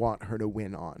occasion that I want her to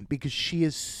win on, because she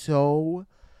is so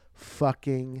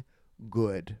fucking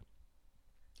good.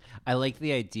 I like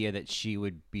the idea that she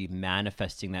would be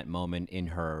manifesting that moment in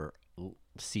her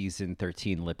season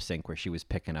 13 lip sync where she was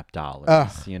picking up dollars.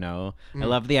 I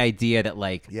love the idea that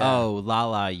oh,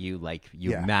 Lala, you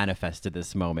manifested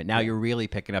this moment. Now you're really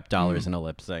picking up dollars in a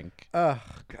lip sync. God,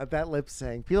 that lip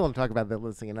sync. People don't talk about that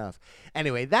lip sync enough.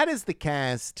 Anyway, that is the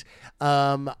cast.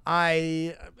 What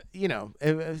are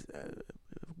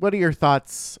your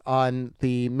thoughts on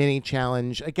the mini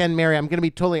challenge? Again, Mary, I'm going to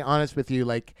be totally honest with you.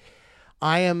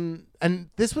 And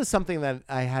this was something that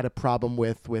I had a problem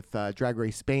with Drag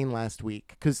Race Spain last week.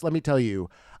 Because let me tell you,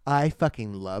 I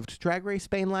fucking loved Drag Race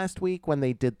Spain last week when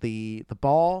they did the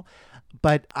ball.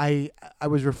 But I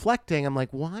was reflecting. I'm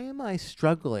like, why am I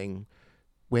struggling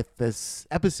with this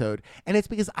episode? And it's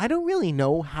because I don't really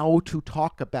know how to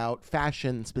talk about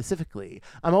fashion specifically.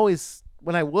 I'm always,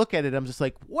 when I look at it, I'm just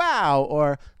like, wow,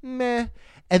 or meh.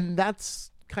 And that's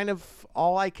kind of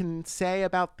all I can say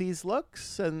about these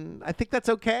looks, and I think that's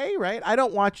okay, right? I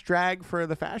don't watch drag for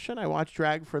the fashion. I watch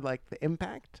drag for the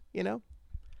impact,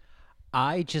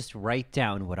 I just write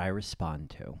down what I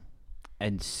respond to.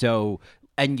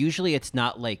 And usually it's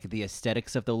not the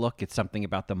aesthetics of the look, it's something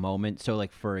about the moment. So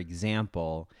for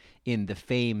example, in the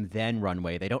Fame Then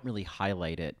runway, they don't really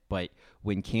highlight it, but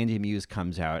when Candy Muse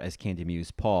comes out as Candy Muse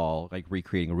Paul,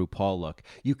 recreating a RuPaul look,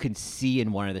 you can see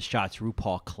in one of the shots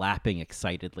RuPaul clapping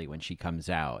excitedly when she comes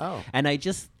out. Oh. And I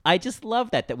just love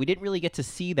that we didn't really get to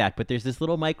see that, but there's this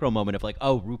little micro moment of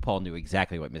oh, RuPaul knew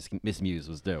exactly what Miss Muse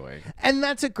was doing. And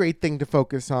that's a great thing to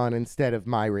focus on instead of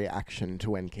my reaction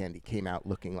to when Candy came out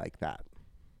looking like that.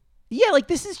 Yeah,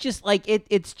 this is just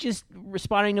it's just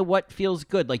responding to what feels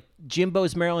good.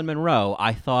 Jimbo's Marilyn Monroe,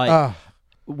 I thought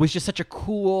was just such a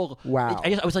cool. Wow.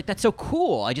 I was like, that's so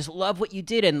cool. I just love what you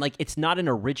did, and it's not an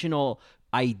original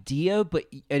idea, and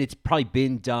it's probably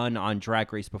been done on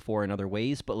Drag Race before in other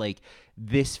ways, but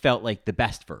this felt like the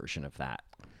best version of that.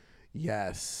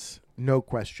 Yes, no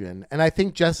question. And I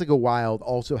think Jessica Wilde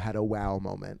also had a wow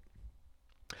moment.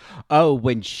 Oh,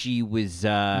 when she was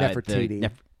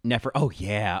Nefertiti. Oh,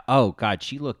 yeah. Oh, God.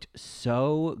 She looked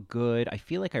so good. I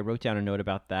feel like I wrote down a note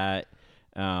about that.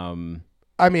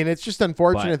 It's just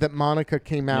unfortunate that Monica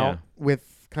came out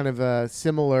with kind of a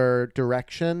similar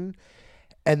direction,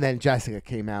 and then Jessica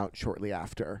came out shortly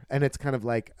after. And it's kind of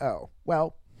oh,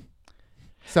 well,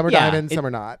 some are diamonds, some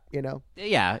are not,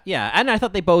 Yeah, yeah. And I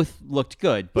thought they both looked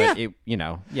good, but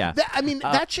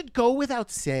that should go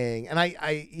without saying. And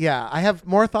I have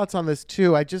more thoughts on this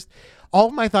too. All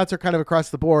of my thoughts are kind of across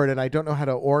the board, and I don't know how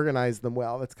to organize them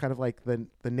well. That's kind of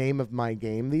the name of my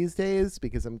game these days,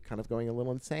 because I'm kind of going a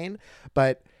little insane.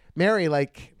 But Mary,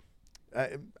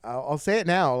 I'll say it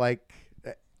now,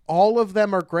 all of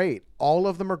them are great. All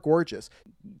of them are gorgeous.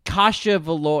 Kasha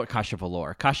Velour.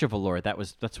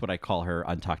 That's what I call her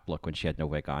untucked look when she had no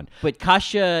wig on. But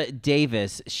Kasha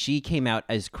Davis, she came out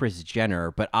as Kris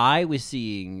Jenner, but I was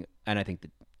seeing, and I think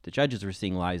the judges were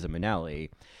seeing Liza Minnelli,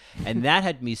 and that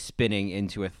had me spinning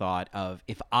into a thought of,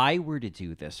 if I were to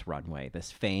do this runway,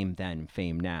 this Fame Then,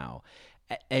 Fame Now,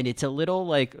 and it's a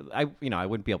little I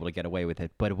wouldn't be able to get away with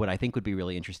it, but what I think would be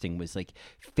really interesting was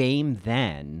Fame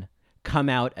Then come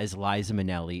out as Liza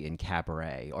Minnelli in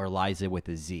Cabaret, or Liza with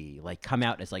a Z, like come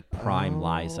out as like prime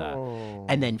Liza,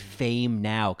 and then Fame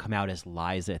Now come out as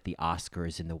Liza at the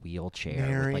Oscars in the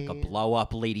wheelchair with like a blow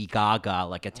up Lady Gaga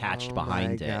like attached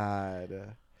behind it.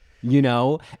 God. You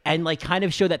know, and like kind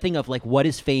of show that thing of like what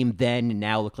does Fame then and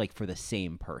now look like for the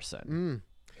same person.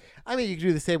 I mean, you could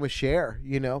do the same with Cher,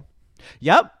 you know.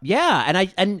 Yep. Yeah.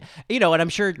 And I'm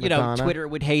sure, Madonna. Twitter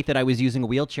would hate that I was using a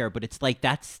wheelchair, but it's like,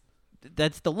 that's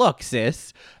the look,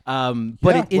 sis.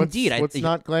 But indeed, what's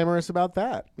not glamorous about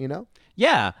that, you know?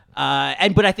 yeah.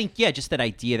 But I think, just that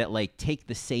idea that like take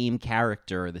the same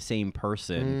character, the same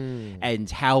person and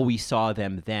how we saw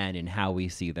them then and how we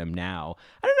see them now.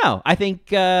 I don't know. I think,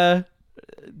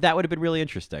 that would have been really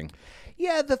interesting.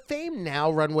 Yeah, the Fame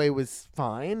Now runway was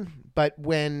fine, but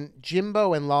when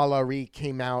Jimbo and Lala Ree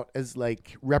came out as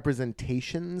like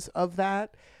representations of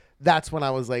that, that's when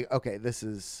I was like, okay, this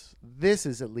is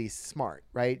at least smart,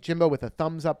 right? Jimbo with a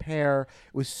thumbs up hair,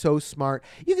 it was so smart.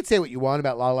 You could say what you want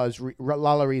about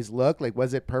Lala Ree's look, like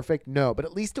was it perfect? No, but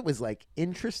at least it was like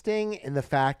interesting in the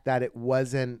fact that it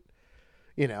wasn't,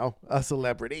 a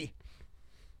celebrity.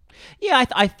 Yeah,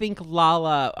 I think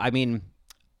Lala, I mean,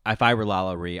 if I were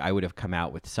Lala Ree, I would have come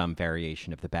out with some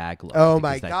variation of the bag look. Oh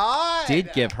my that God.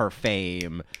 Did give her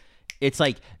fame. It's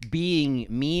like being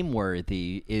meme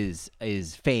worthy is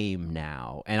Fame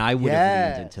Now, and I would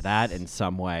have leaned into that in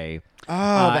some way.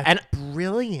 Oh, that's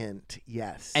brilliant!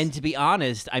 Yes, and to be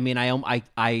honest, I mean,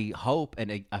 I hope,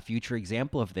 and a future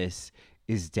example of this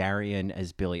is Darian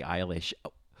as Billie Eilish.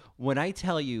 When I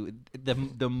tell you,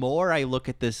 the more I look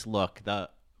at this look,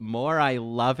 the more I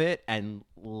love it and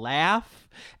laugh,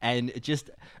 and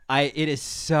just it is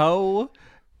so.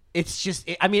 It's just,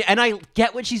 and I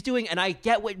get what she's doing, and I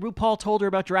get what RuPaul told her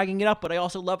about dragging it up, but I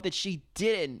also love that she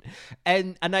didn't.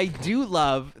 And I do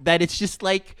love that it's just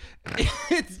like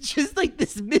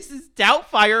this Mrs.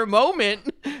 Doubtfire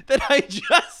moment that I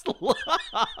just love.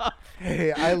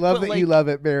 Hey, I love that you love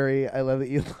it, Mary. I love that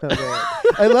you love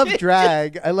it. I love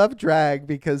drag. I love drag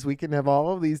because we can have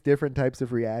all of these different types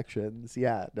of reactions.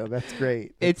 Yeah, no, that's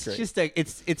great. That's great. Just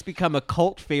it's become a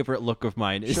cult favorite look of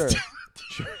mine.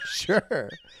 Sure.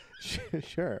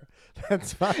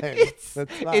 That's fine.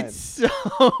 That's fine. It's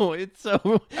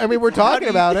so. I mean, we're talking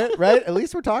about it, right? At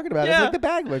least we're talking about it. Yeah. It's like the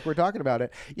bag look. We're talking about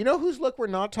it. You know whose look we're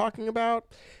not talking about?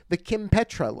 The Kim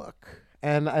Petra look.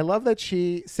 And I love that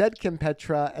she said Kim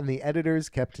Petra, and the editors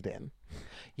kept it in.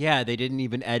 Yeah, they didn't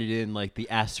even edit in like the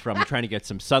S from trying to get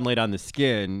some sunlight on the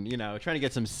skin, trying to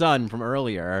get some sun from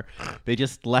earlier. They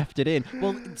just left it in.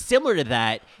 Well, similar to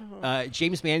that,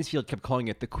 James Mansfield kept calling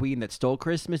it the queen that stole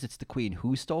Christmas. It's the queen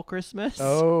who stole Christmas.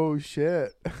 Oh,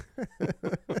 shit.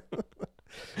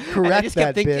 Correct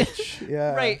that thinking, bitch.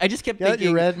 Yeah. Right. I just kept thinking,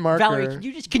 your red marker.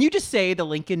 Valerie, can you just say the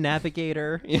Lincoln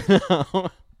Navigator?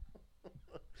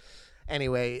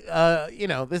 Anyway,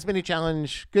 this mini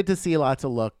challenge, good to see lots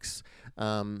of looks.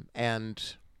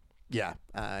 And yeah,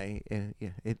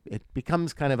 it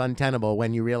becomes kind of untenable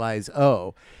when you realize,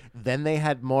 then they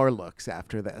had more looks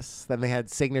after this. Then they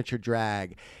had signature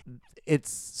drag.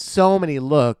 It's so many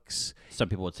looks. Some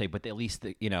people would say, but at least,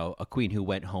 a queen who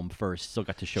went home first still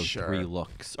got to show 3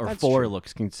 looks or That's 4 true.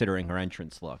 looks considering her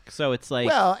entrance look. So it's like.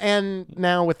 Well, and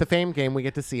now with the Fame game, we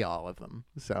get to see all of them.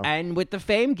 So. And with the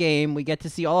Fame game, we get to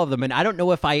see all of them. And I don't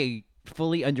know if I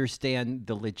fully understand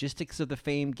the logistics of the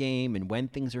Fame game and when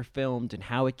things are filmed and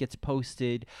how it gets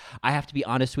posted. I have to be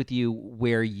honest with you,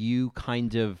 where you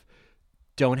kind of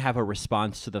don't have a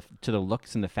response to the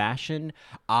looks and the fashion,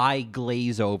 I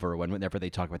glaze over whenever they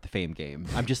talk about the Fame game.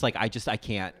 I'm just like, I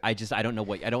can't. I don't know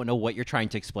what you're trying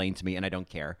to explain to me, and I don't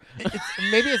care.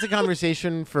 Maybe it's a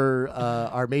conversation for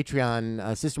our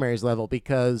Matreon Sister Mary's level,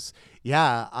 because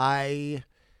I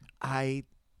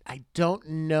don't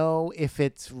know if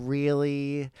it's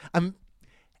really.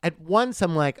 At once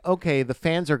I'm like, okay, the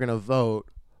fans are gonna vote,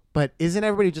 but isn't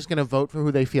everybody just gonna vote for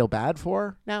who they feel bad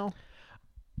for now?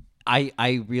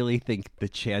 I really think the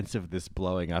chance of this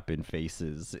blowing up in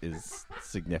faces is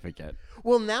significant.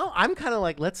 Well, now I'm kind of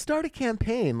like, let's start a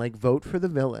campaign, like vote for the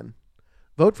villain.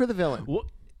 Vote for the villain.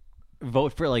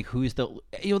 Vote for like who's the.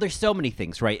 There's so many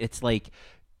things, right? It's like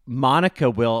Monica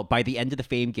will, by the end of the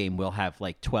Fame game, will have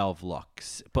like 12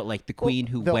 looks, but like the queen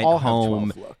who They'll went all home.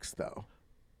 have 12 looks, though.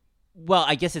 Well,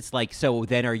 I guess it's like, so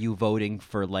then are you voting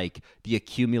for like the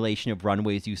accumulation of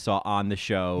runways you saw on the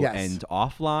show and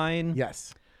offline?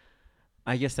 Yes.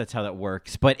 I guess that's how that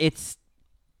works. But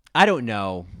I don't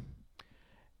know.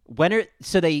 We'll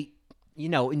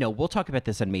talk about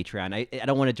this on Matreon. I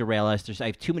don't want to derail us. I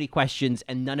have too many questions,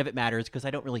 and none of it matters because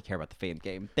I don't really care about the Fame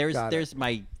game. There's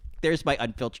my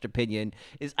unfiltered opinion.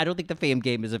 I don't think the Fame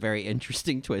game is a very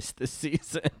interesting twist this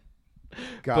season.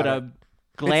 Got but it. I'm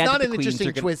glad it's not that an the Queens interesting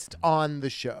are gonna- twist on the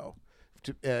show,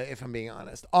 if I'm being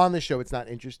honest. On the show, it's not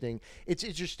interesting. It's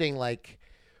interesting, like,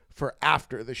 for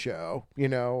after the show,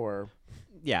 or...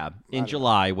 Yeah, in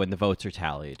July when the votes are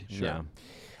tallied. Sure.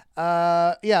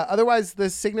 Yeah. Yeah, otherwise, the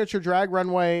signature drag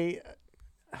runway...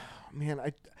 man,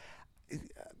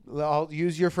 I'll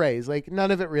use your phrase. Like, none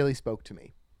of it really spoke to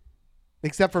me.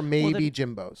 Except for maybe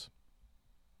Jimbo's.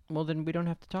 Well, then we don't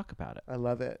have to talk about it. I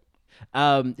love it.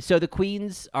 So the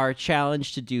Queens are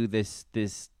challenged to do this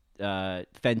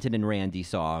Fenton and Randy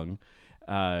song.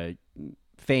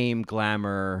 Fame,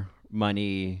 glamour,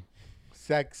 money.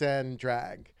 Sex and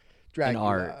drag. And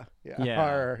art. Yeah.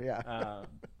 Horror, yeah.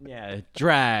 Yeah,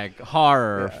 drag,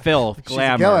 horror, filth, She's a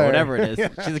glamour, killer. whatever it is.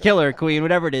 She's a killer queen,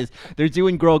 whatever it is. They're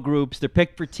doing girl groups. They're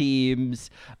picked for teams.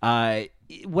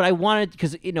 What I wanted,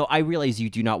 because, I realize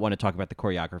you do not want to talk about the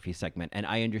choreography segment, and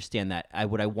I understand that.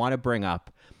 What I want to bring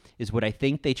up is what I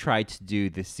think they tried to do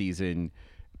this season,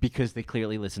 because they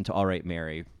clearly listened to All Right,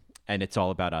 Mary, and It's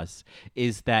All About Us,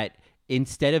 is that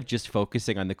instead of just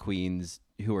focusing on the queens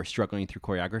who are struggling through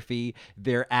choreography,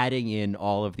 they're adding in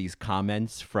all of these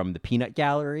comments from the peanut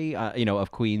gallery, of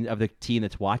the team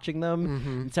that's watching them.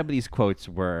 Mm-hmm. And some of these quotes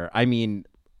were,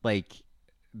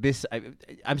 this.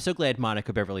 I'm so glad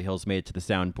Monica Beverly Hills made it to the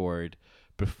soundboard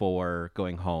before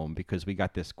going home, because we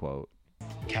got this quote.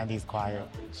 Candy's quiet.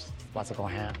 She wants to go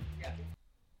ham.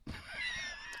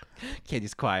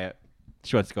 Candy's quiet.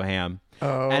 She wants to go ham.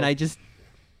 Oh. And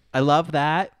I love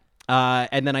that.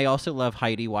 And then I also love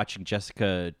Heidi watching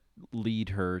Jessica lead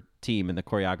her team in the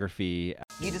choreography.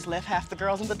 You just left half the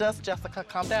girls in the dust, Jessica.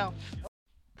 Calm down.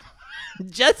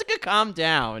 Jessica, calm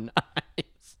down.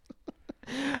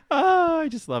 Oh, I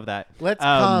just love that. Let's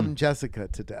calm Jessica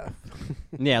to death.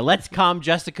 Yeah, let's calm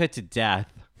Jessica to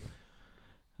death.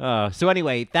 So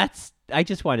anyway, I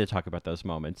just wanted to talk about those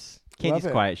moments. Candy's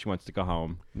it. quiet. She wants to go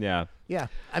home. Yeah. Yeah.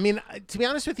 I mean, to be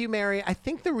honest with you, Mary, I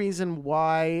think the reason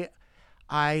why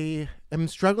I am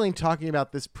struggling talking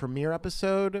about this premiere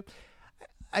episode,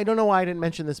 I don't know why I didn't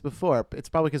mention this before. It's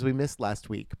probably because we missed last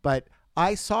week, but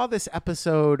I saw this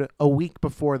episode a week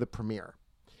before the premiere.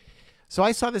 So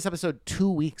I saw this episode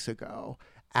 2 weeks ago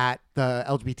at the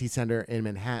LGBT Center in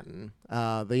Manhattan.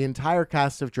 The entire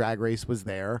cast of Drag Race was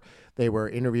there. They were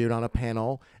interviewed on a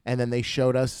panel, and then they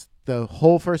showed us the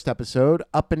whole first episode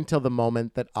up until the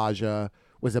moment that Aja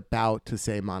was about to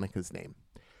say Monica's name.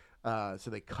 So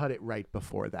they cut it right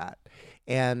before that.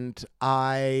 And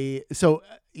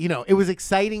it was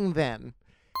exciting then.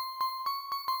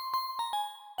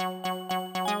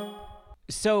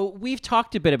 So we've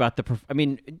talked a bit about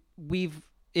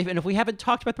if we haven't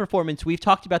talked about the performance, we've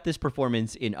talked about this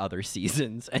performance in other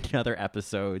seasons and in other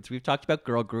episodes. We've talked about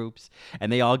girl groups,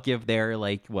 and they all give their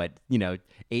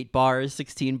 8 bars,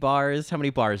 16 bars. How many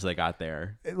bars they got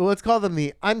there? Well, let's call them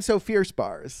the I'm So Fierce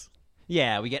bars.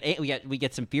 Yeah, we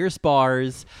get some fierce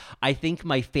bars. I think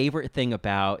my favorite thing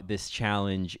about this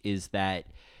challenge is that,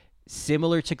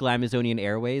 similar to Glamazonian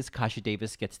Airways, Kasha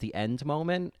Davis gets the end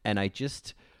moment, and I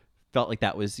just felt like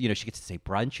that was, she gets to say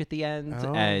brunch at the end,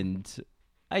 and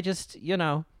I just,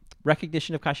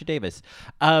 recognition of Kasha Davis.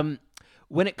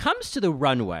 When it comes to the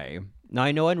runway, now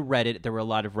I know on Reddit there were a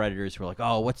lot of Redditors who were like,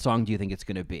 "Oh, what song do you think it's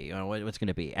going to be? What's going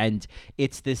to be?" And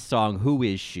it's this song, "Who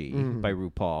Is She?" by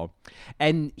RuPaul.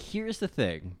 And here's the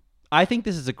thing. I think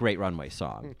this is a great runway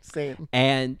song. Same.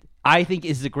 And I think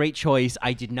this is a great choice.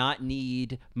 I did not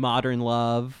need Modern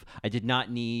Love. I did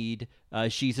not need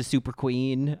She's a Super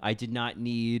Queen. I did not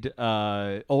need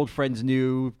Old Friends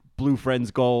New, Blue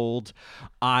Friends Gold.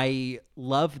 I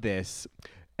love this.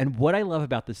 And what I love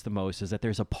about this the most is that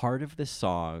there's a part of this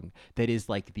song that is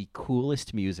like the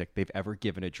coolest music they've ever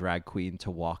given a drag queen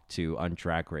to walk to on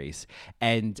Drag Race.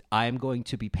 And I'm going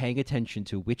to be paying attention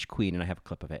to which queen, and I have a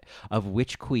clip of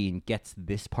which queen gets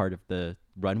this part of the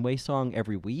runway song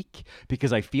every week,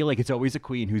 because I feel like it's always a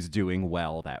queen who's doing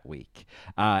well that week.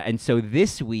 And so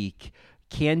this week,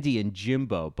 Candy and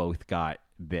Jimbo both got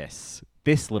this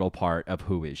little part of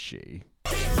Who Is She?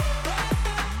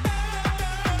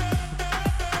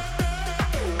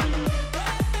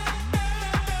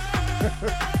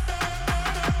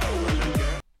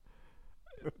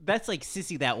 That's like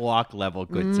Sissy That Walk level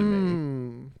good to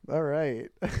me. All right.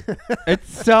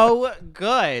 It's so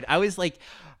good. I was like,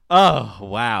 oh,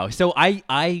 wow. So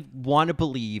I want to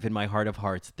believe in my heart of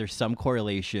hearts that there's some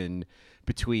correlation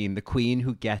between the queen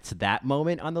who gets that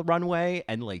moment on the runway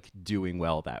and like doing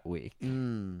well that week.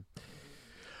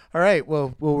 All right.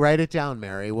 Well, we'll write it down,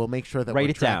 Mary. We'll make sure that Write we're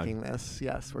it down. tracking this.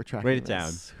 Yes, we're tracking Write it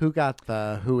this. Who got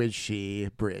the Who Is She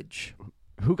bridge?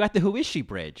 Who got the Who Is She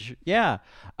bridge? Yeah.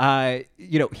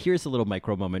 Here's a little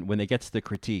micro moment when they get to the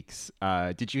critiques.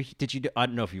 Did you I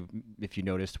don't know if you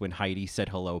noticed when Heidi said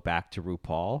hello back to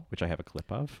RuPaul, which I have a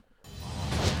clip of.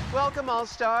 Welcome, All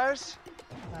Stars.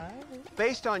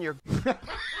 Based on your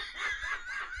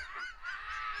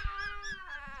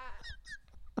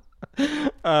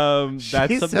That's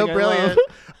She's something so I brilliant. love.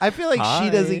 I feel like Hi.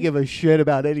 she doesn't give a shit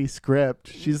about any script.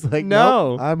 She's like,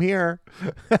 No. nope, I'm here.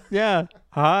 Yeah.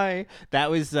 Hi. That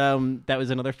was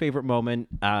another favorite moment.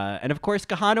 And of course,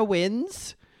 Kahana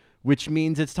wins, which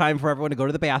means it's time for everyone to go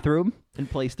to the bathroom and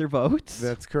place their votes.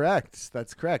 That's correct.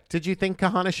 That's correct. Did you think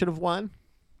Kahana should have won?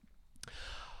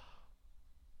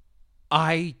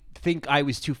 I think I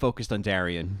was too focused on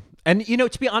Darian. And,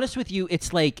 to be honest with you,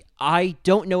 it's like, I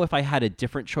don't know if I had a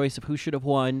different choice of who should have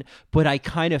won, but I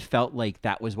kind of felt like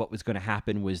that was what was going to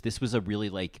happen. This was a really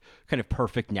kind of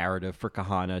perfect narrative for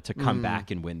Kahana to come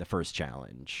back and win the first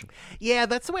challenge. Yeah,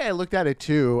 that's the way I looked at it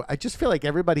too. I just feel like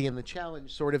everybody in the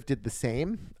challenge sort of did the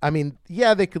same. I mean,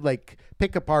 yeah, they could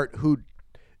pick apart who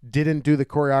didn't do the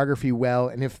choreography well,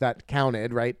 and if that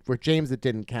counted, right? For James, it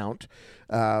didn't count,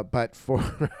 but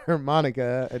for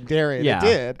Monica and Darian, Yeah.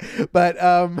 it did. But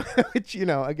which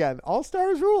again, all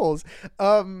stars rules.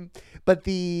 But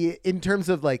in terms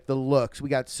of the looks, we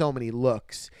got so many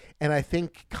looks, and I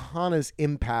think Kana's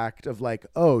impact of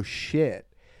oh shit,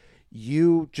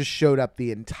 you just showed up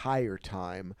the entire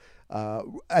time.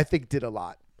 I think did a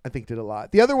lot.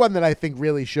 The other one that I think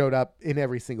really showed up in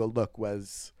every single look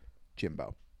was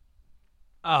Jimbo.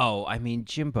 Oh, I mean,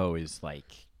 Jimbo is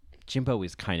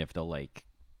kind of the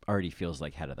already feels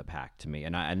like head of the pack to me,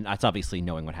 and that's obviously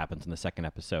knowing what happens in the second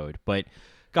episode. But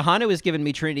Kahana was giving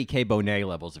me Trinity K. Bonet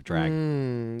levels of drag,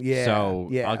 yeah. so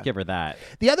yeah. I'll give her that.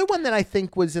 The other one that I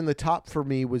think was in the top for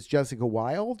me was Jessica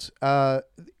Wilde.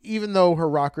 Even though her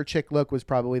rocker chick look was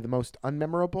probably the most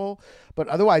unmemorable, but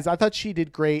otherwise I thought she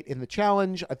did great in the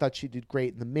challenge. I thought she did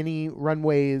great in the mini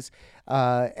runways,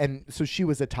 and so she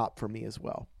was a top for me as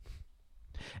well.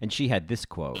 And she had this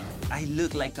quote. I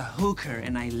look like a hooker,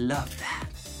 and I love that.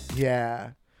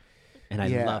 Yeah. And I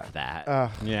Yeah. love that.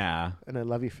 Yeah. And I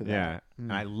love you for that. Yeah.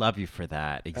 And I love you for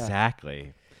that.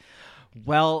 Exactly.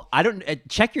 Well, I don't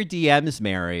check your DMs,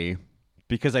 Mary,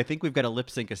 because I think we've got a lip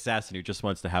sync assassin who just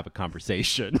wants to have a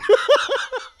conversation.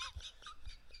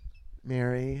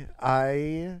 Mary,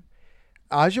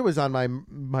 Aja was on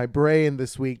my brain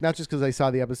this week, not just because I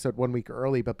saw the episode 1 week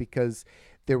early, but because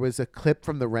there was a clip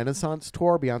from the Renaissance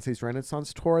tour, Beyonce's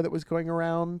Renaissance tour, that was going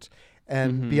around,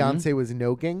 and Beyonce was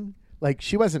nogging.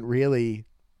 She wasn't really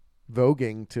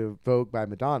voguing to Vogue by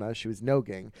Madonna. She was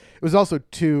nogging. It was also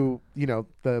to,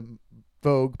 the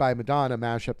Vogue by Madonna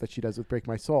mashup that she does with Break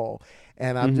My Soul.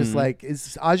 And I'm just like,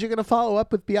 is Aja going to follow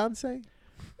up with Beyonce?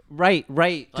 Right.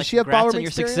 Does she have congrats ballroom on your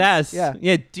experience? success.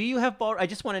 Yeah. Do you have ballroom? I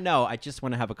just want to know. I just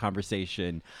want to have a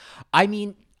conversation. I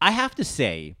mean, I have to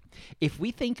say, if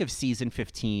we think of season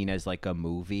 15 as a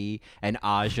movie and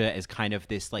Aja as kind of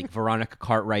this Veronica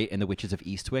Cartwright and the Witches of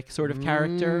Eastwick sort of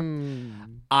character,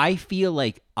 I feel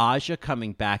like Aja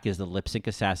coming back as the lip sync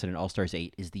assassin in All Stars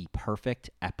 8 is the perfect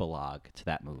epilogue to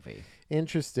that movie.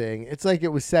 Interesting. It's like it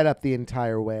was set up the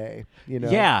entire way,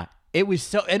 Yeah. It was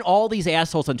so, and all these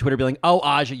assholes on Twitter be like, "Oh,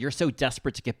 Aja, you're so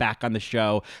desperate to get back on the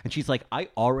show," and she's like, "I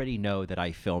already know that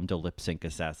I filmed a lip sync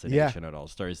assassination at All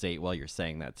Stars 8." While you're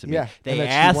saying that to me, Yeah, they and that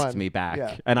she asked won. me back,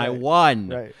 Yeah, and I right, won.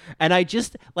 right. And I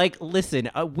just listen.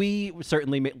 We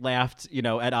certainly laughed,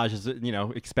 at Aja's,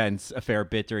 expense a fair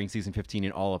bit during season 15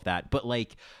 and all of that, but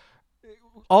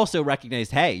also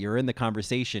recognized, hey, you're in the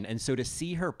conversation, and so to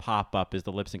see her pop up as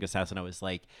the lip sync assassin, I was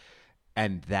like.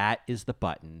 And that is the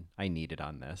button I needed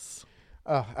on this.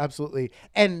 Oh, absolutely.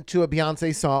 And to a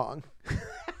Beyonce song.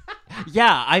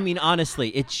 Yeah, I mean, honestly,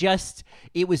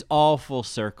 it was all full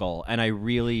circle. And I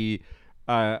really,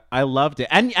 I loved it.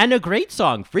 And a great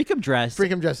song, Freakum Dress.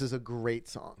 Freakum Dress is a great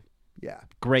song. Yeah.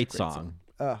 Great song.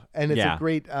 And it's a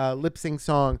great lip sync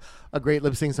song, a great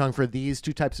lip sync song for these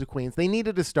two types of queens. They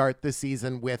needed to start this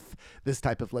season with this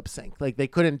type of lip sync. They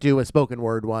couldn't do a spoken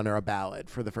word one or a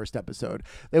ballad for the first episode.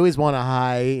 They always want a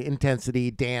high intensity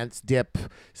dance, dip,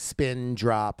 spin,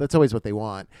 drop. That's always what they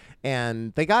want.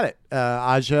 And they got it.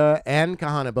 Aja and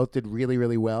Kahana both did really,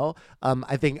 really well.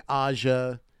 I think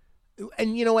Aja,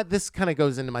 and you know what? This kind of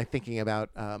goes into my thinking about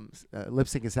lip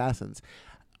sync assassins.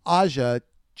 Aja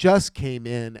just came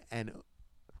in and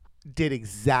did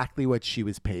exactly what she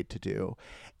was paid to do,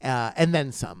 and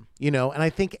then some, and I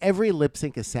think every lip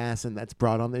sync assassin that's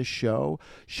brought on this show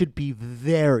should be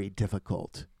very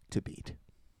difficult to beat.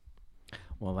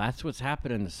 Well, that's what's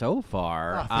happening so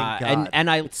far. Oh, thank God. And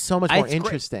it's so much more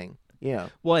interesting. Yeah.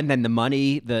 Well, and then the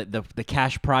money, the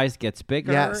cash prize gets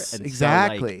bigger. Yes, and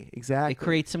exactly, so, exactly. It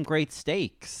creates some great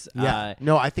stakes. Yeah.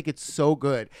 No, I think it's so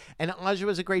good. And Aja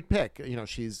was a great pick. You know,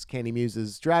 she's Candy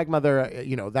Muse's drag mother.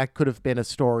 You know, that could have been a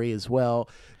story as well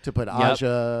to put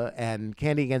Aja and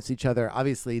Candy against each other.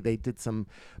 Obviously, they did some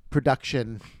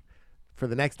production for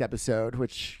the next episode,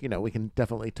 which, you know, we can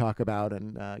definitely talk about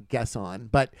and guess on.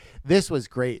 But this was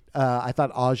great. I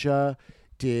thought Aja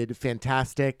did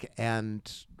fantastic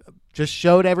and just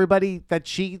showed everybody that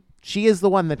she is the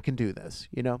one that can do this,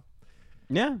 you know?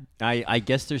 Yeah, I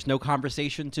guess there's no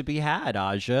conversation to be had,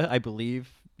 Aja. I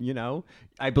believe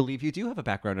you do have a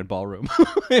background in ballroom.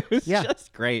 It was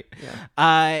just great.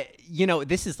 Yeah. You know,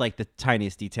 this is like the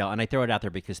tiniest detail, and I throw it out there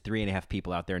because 3.5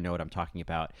 people out there know what I'm talking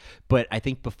about. But I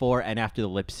think before and after the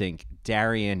lip sync,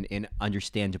 Darian, in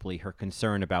understandably her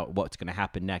concern about what's going to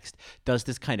happen next, does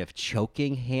this kind of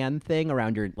choking hand thing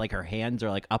around her, like her hands are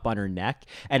like up on her neck,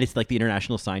 and it's like the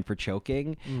international sign for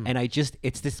choking. And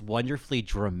it's this wonderfully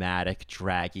dramatic,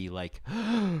 draggy, like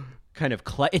kind of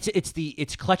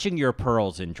it's clutching your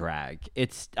pearls in drag.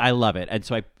 I love it. And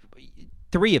so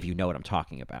 3 of you know what I'm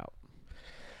talking about.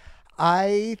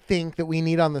 I think that we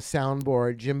need on the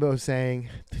soundboard Jimbo saying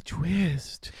the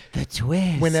twist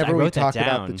whenever we talk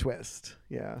about the twist.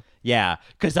 Yeah,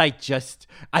 because I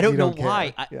don't know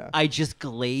why. I just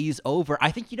glaze over.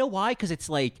 I think you know why, because it's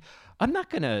like I'm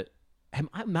not gonna vote.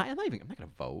 I'm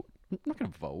not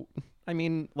gonna vote. I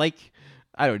mean, like,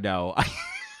 I don't know.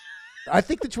 I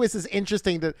think the twist is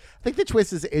interesting to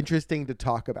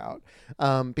talk about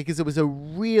because it was a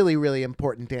really, really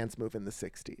important dance move in the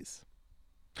 60s.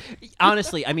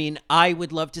 Honestly, I mean, I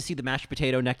would love to see the mashed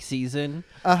potato next season.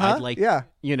 I'd like,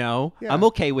 you know, I'm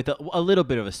okay with a little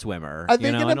bit of a swimmer. Are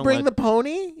they going to bring the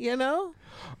pony, you know?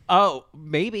 Oh,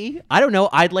 maybe. I don't know.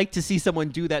 I'd like to see someone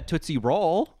do that Tootsie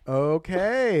Roll.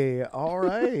 Okay. All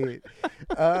right.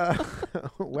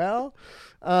 Well,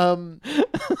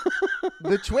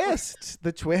 the twist.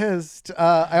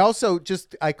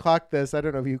 I clocked this. I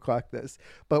don't know if you clocked this,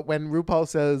 but when RuPaul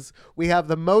says we have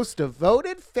the most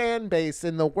devoted fan base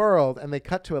in the world, and they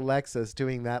cut to Alexis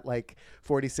doing that like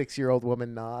 46-year-old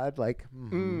woman nod, like,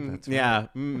 that's right.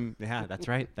 Yeah, that's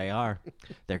right. They are.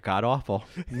 They're god awful.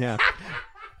 Yeah.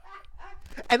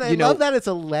 And I love that it's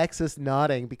Alexis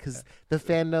nodding because the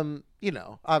fandom, you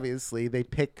know, obviously they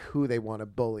pick who they want to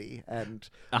bully. And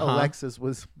Alexis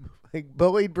was like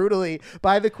bullied brutally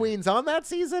by the queens on that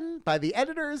season, by the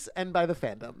editors, and by the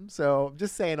fandom. So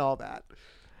just saying all that.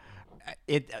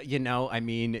 I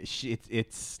mean, she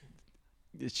is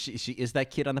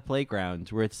that kid on the playground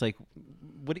where it's like,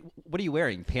 what are you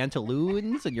wearing?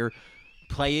 Pantaloons? And you're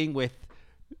playing with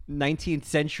 19th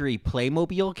century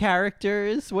Playmobil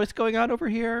characters. What's going on over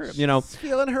here? You know, she's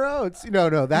feeling her oats.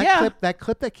 That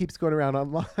clip that keeps going around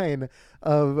online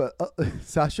of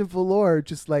Sasha Velour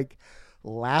just like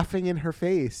laughing in her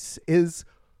face is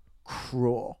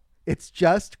cruel. It's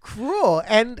just cruel,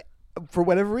 and for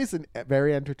whatever reason,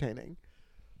 very entertaining.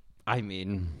 I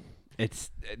mean,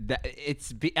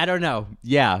 I don't know.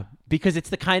 Yeah, because it's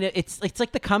the kind of it's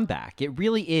like the comeback. It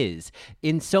really is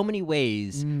in so many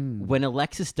ways. When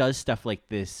Alexis does stuff like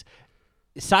this,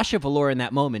 Sasha Velour in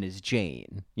that moment is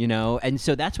Jane, you know, and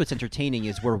so that's what's entertaining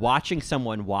is we're watching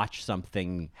someone watch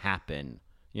something happen,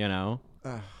 you know.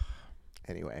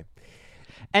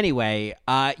 Anyway,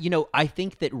 you know, I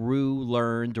think that Rue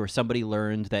learned, or somebody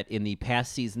learned, that in the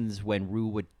past seasons when Rue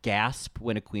would gasp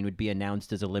when a queen would be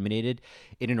announced as eliminated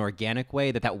in an organic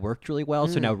way, that worked really well.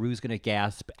 So now Rue's going to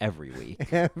gasp every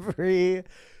week. Every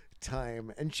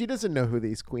time. And she doesn't know who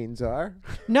these queens are.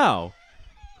 No.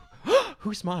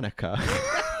 Who's Monica?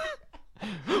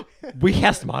 We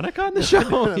cast Monica on the show?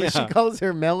 No, yeah. She calls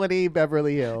her Melanie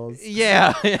Beverly Hills.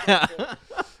 Yeah.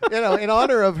 You know, in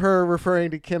honor of her referring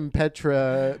to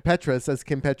Petra says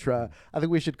Kim Petra, I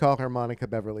think we should call her Monica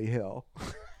Beverly Hill.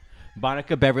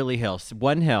 Monica Beverly Hills.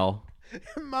 One hill.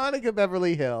 Monica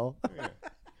Beverly Hill.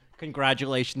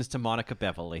 Congratulations to Monica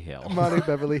Beverly Hill. Monica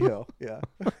Beverly Hill, yeah.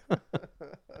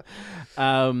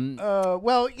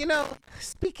 Well, you know,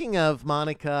 speaking of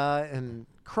Monica and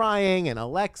crying and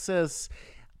Alexis,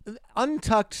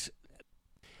 Untucked,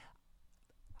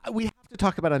 we have to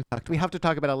talk about Untucked. We have to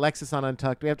talk about Alexis on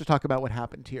Untucked. We have to talk about what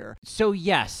happened here. So,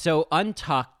 yes. So,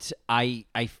 Untucked, I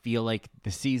feel like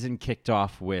the season kicked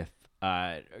off with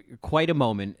quite a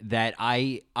moment that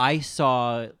I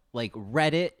saw like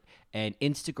Reddit and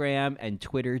Instagram and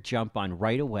Twitter jump on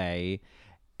right away.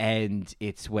 And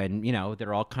it's when, you know,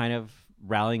 they're all kind of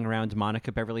rallying around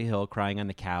Monica Beverly Hill crying on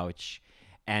the couch,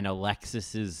 and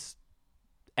Alexis is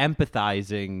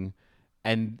empathizing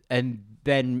and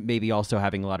then maybe also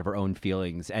having a lot of her own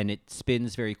feelings. And it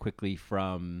spins very quickly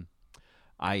from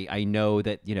I know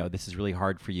that, you know, this is really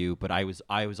hard for you, but I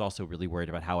was also really worried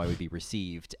about how I would be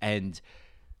received. And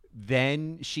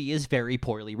then she is very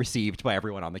poorly received by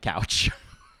everyone on the couch.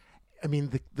 I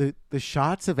mean, the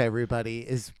shots of everybody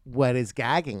is what is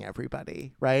gagging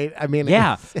everybody, right? I mean,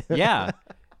 yeah.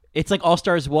 It's like All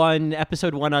Stars 1,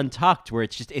 Episode 1 Untucked, where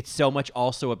it's so much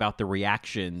also about the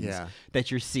reactions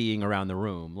that you're seeing around the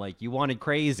room. Like, you wanted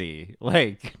crazy.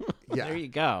 Like, there you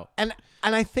go. And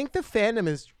I think the fandom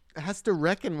has to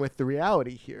reckon with the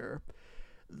reality here.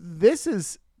 This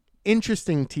is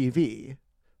interesting TV.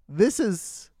 This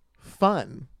is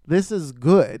fun. This is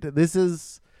good. This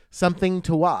is something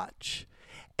to watch.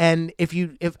 And if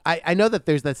I know that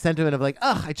there's that sentiment of like,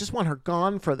 ugh, I just want her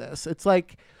gone for this. It's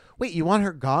like, wait, you want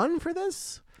her gone for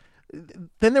this?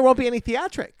 Then there won't be any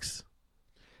theatrics.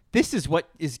 This is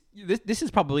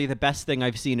probably the best thing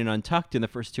I've seen in Untucked in the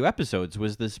first 2 episodes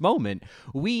was this moment.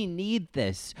 We need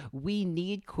this. We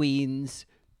need queens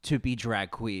to be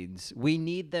drag queens. We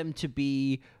need them to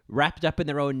be wrapped up in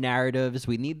their own narratives.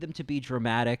 We need them to be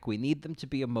dramatic. We need them to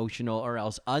be emotional, or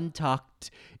else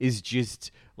Untucked is just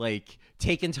like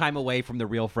taking time away from the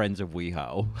real friends of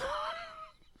WeHo.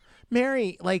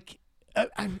 Mary, like,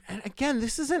 again,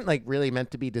 this isn't like really meant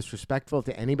to be disrespectful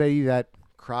to anybody that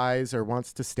cries or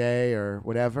wants to stay or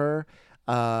whatever.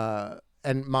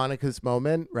 And Monica's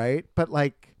moment, right? But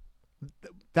like,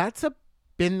 that's a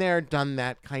been there, done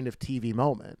that kind of TV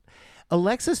moment.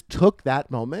 Alexis took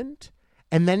that moment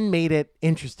and then made it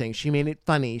interesting. She made it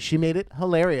funny. She made it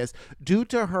hilarious due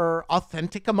to her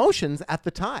authentic emotions at the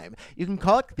time. You can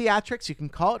call it theatrics, you can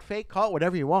call it fake, call it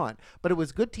whatever you want, but it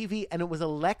was good TV, and it was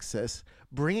Alexis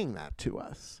bringing that to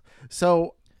us.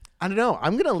 So I don't know.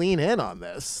 I'm gonna lean in on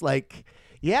this. Like,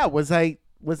 yeah, was I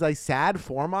sad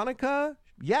for Monica?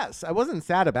 Yes, I wasn't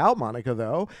sad about Monica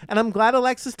though, and I'm glad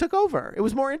Alexis took over. It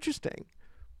was more interesting.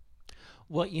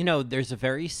 Well, you know, there's a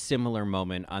very similar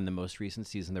moment on the most recent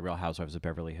season of The Real Housewives of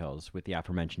Beverly Hills with the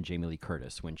aforementioned Jamie Lee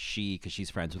Curtis when because she's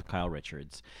friends with Kyle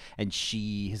Richards, and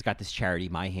she has got this charity,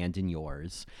 My Hand in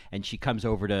Yours, and she comes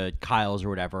over to Kyle's or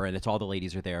whatever, and it's all the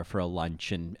ladies are there for a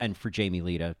lunch and for Jamie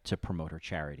Lee to promote her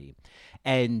charity.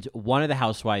 And one of the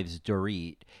housewives,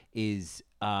 Dorit, is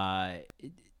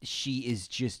she is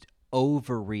just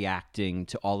overreacting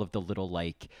to all of the little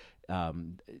like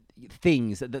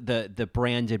things, the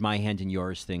branded My Hand in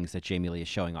Yours things that Jamie Lee is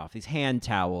showing off, these hand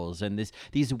towels and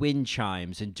these wind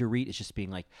chimes, and Dorit is just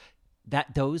being like,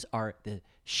 those are the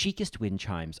chicest wind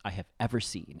chimes I have ever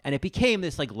seen. And it became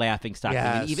this like laughing stock.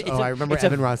 Yes. I remember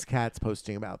Evan Ross Katz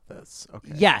posting about this.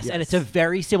 Okay. Yes, and it's a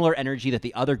very similar energy that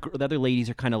the other ladies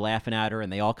are kind of laughing at her,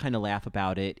 and they all kind of laugh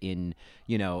about it in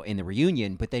the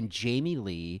reunion. But then Jamie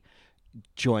Lee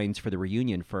joins for the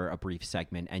reunion for a brief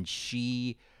segment, and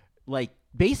she, like,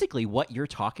 basically what you're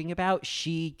talking about,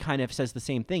 she kind of says the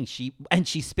same thing. She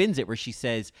spins it where she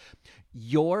says,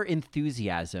 your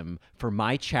enthusiasm for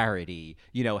my charity,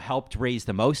 helped raise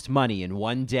the most money in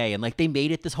one day. And like, they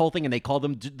made it this whole thing, and they called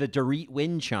them the Dorit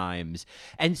wind chimes.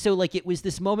 And so like, it was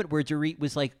this moment where Dorit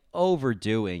was like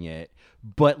overdoing it,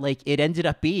 but like, it ended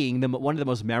up being one of the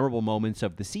most memorable moments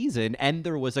of the season. And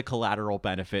there was a collateral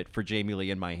benefit for Jamie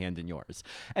Lee and My Hand in Yours.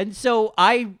 And so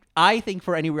I think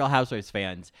for any Real Housewives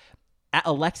fans,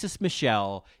 Alexis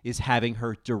Michelle is having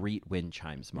her Dorit wind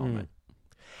chimes moment.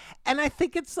 And I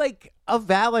think it's like a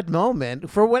valid moment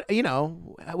for what,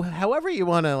 however you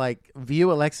want to like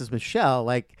view Alexis Michelle.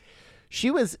 Like,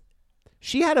 she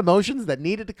had emotions that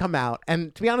needed to come out.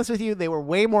 And to be honest with you, they were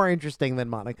way more interesting than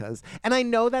Monica's. And I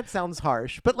know that sounds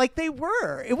harsh, but like, they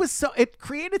were. It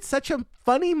created such a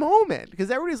funny moment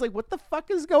because everybody's like, what the fuck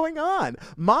is going on?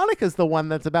 Monica's the one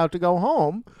that's about to go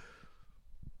home.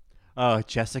 Oh,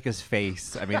 Jessica's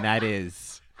face. I mean, that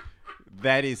is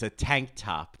a tank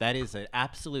top. That is an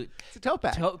absolute... It's a tote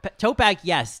bag. Tote bag,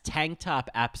 yes. Tank top,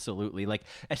 absolutely. Like,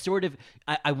 a sort of...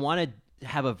 I want to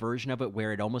have a version of it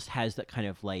where it almost has that kind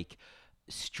of, like,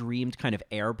 streamed kind of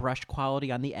airbrushed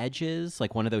quality on the edges.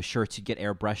 Like one of those shirts you get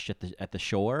airbrushed at the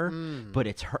shore. But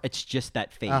it's just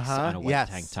that face on a white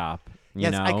tank top. You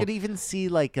know? I could even see,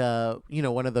 like,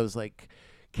 one of those, like,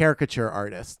 caricature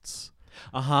artists.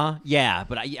 Yeah,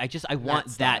 but I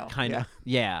want that kind of,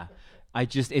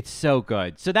 it's so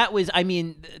good. So that was,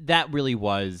 that really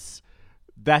was,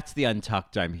 that's the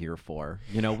Untucked I'm here for.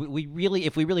 We really,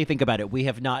 if we really think about it, we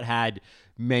have not had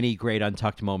many great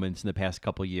Untucked moments in the past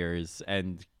couple years.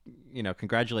 And,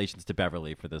 congratulations to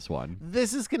Beverly for this one.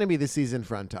 This is going to be the season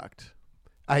for Untucked.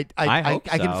 I hope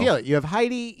so. I can feel it. You have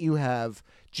Heidi, you have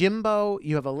Jimbo,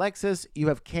 you have Alexis, you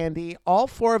have Candy. All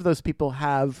 4 of those people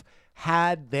have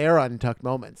had their Untucked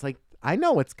moments. Like, I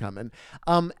know what's coming.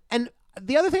 And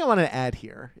the other thing I want to add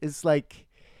here is, like,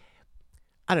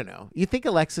 I don't know. You think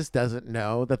Alexis doesn't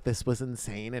know that this was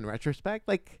insane in retrospect?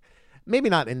 Like, maybe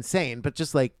not insane, but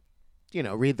just like,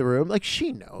 read the room. Like,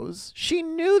 she knows. She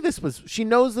knows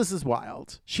this is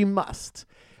wild. She must.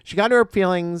 She got her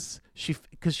feelings.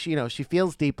 Because she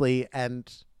feels deeply,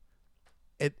 and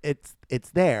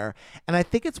it's there. And I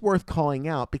think it's worth calling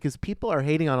out because people are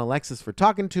hating on Alexis for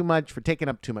talking too much, for taking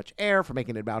up too much air, for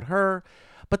making it about her.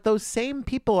 But those same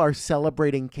people are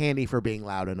celebrating Kandi for being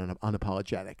loud and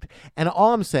unapologetic. And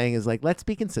all I'm saying is, like, let's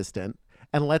be consistent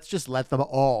and let's just let them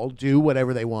all do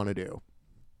whatever they want to do.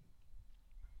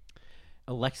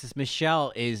 Alexis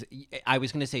Michelle I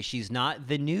was going to say, she's not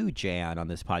the new Jan on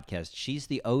this podcast. She's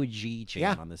the OG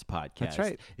Jan on this podcast. That's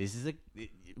right. This is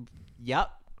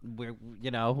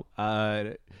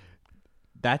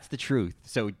that's the truth.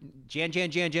 So Jan,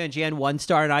 1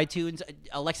 star on iTunes.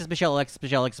 Alexis Michelle, 1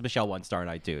 star on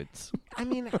iTunes. I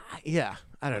mean, yeah,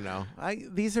 I don't know.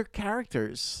 These are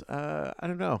characters. I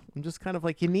don't know. I'm just kind of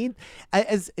like,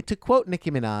 to quote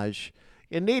Nicki Minaj,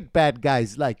 you need bad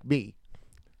guys like me.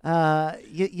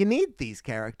 You need these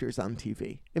characters on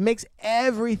TV. It makes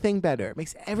everything better. It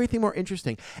makes everything more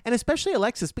interesting. And especially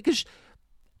Alexis, because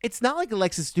it's not like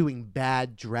Alexis doing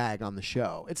bad drag on the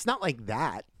show. It's not like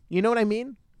that. You know what I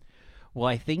mean? Well,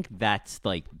 I think that's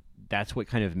what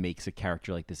kind of makes a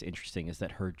character like this interesting, is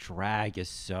that her drag is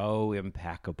so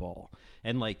impeccable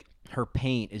and like her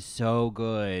paint is so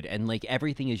good and like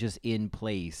everything is just in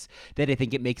place that I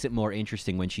think it makes it more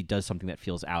interesting when she does something that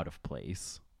feels out of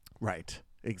place. Right.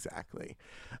 Exactly.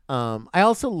 I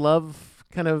also love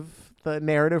kind of the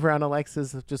narrative around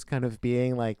Alexis of just kind of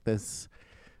being like this,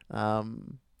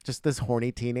 just this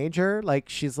horny teenager. Like,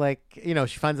 she's like,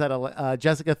 she finds out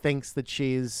Jessica thinks that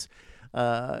she's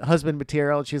husband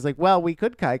material. And she's like, well, we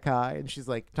could kai. And she's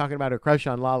like talking about her crush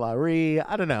on Lala Ree.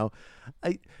 I don't know.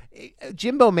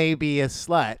 Jimbo may be a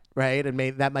slut, right? And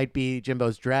that might be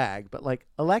Jimbo's drag. But like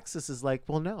Alexis is like,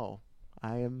 well, no,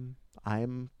 I am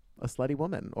a slutty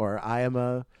woman, or I am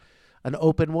an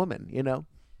open woman,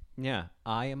 Yeah,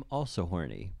 I am also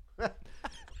horny.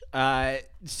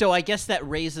 So I guess that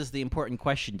raises the important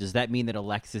question. Does that mean that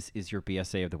Alexis is your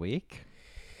BSA of the week?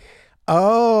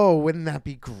 Oh, wouldn't that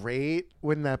be great?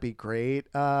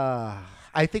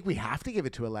 I think we have to give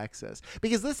it to Alexis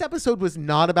because this episode was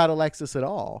not about Alexis at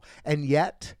all. And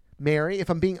yet, Mary,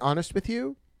 if I'm being honest with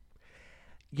you,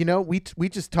 we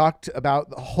just talked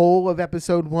about the whole of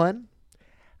episode 1.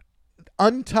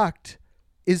 Untucked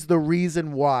is the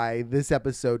reason why this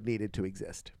episode needed to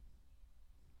exist.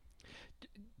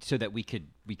 So that we could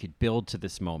build to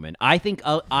this moment. I think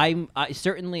I'm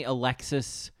certainly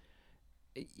Alexis.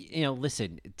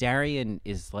 Listen, Darian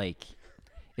is like,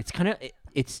 it's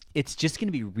just going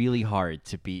to be really hard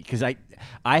to beat because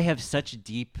I have such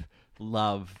deep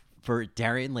love for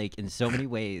Darian Lake in so many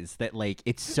ways that like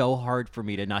it's so hard for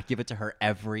me to not give it to her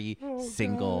every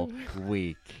single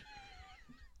week.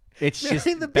 It's Mary,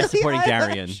 just best supporting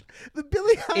Darian. The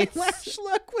Billie Eilish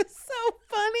look was so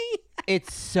funny.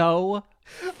 It's so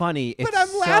funny. But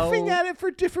I'm laughing at it for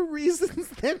different reasons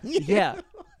than you. Yeah.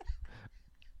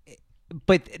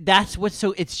 But that's what's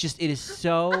so. It is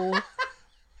so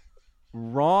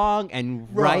wrong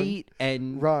and right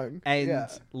and wrong and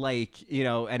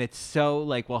and it's so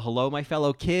like, well, hello, my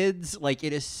fellow kids. Like,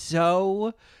 it is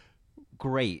so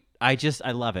great. I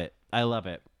love it. I love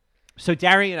it. So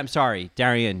Darian, I'm sorry,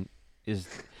 Darian is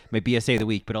my BSA of the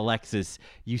week, but Alexis,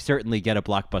 you certainly get a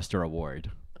Blockbuster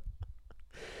award.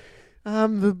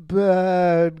 I'm the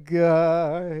bad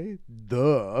guy.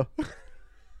 Duh.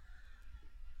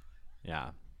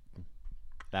 Yeah,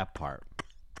 that part.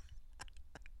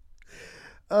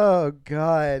 Oh,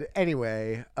 God.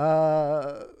 Anyway,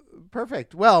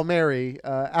 perfect. Well, Mary,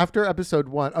 after episode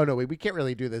 1, oh, no, we can't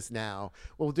really do this now.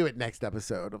 We'll do it next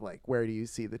episode of like, where do you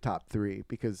see the top 3?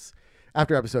 Because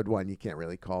after episode 1, you can't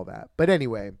really call that. But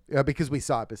anyway, because we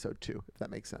saw episode 2, if that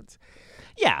makes sense.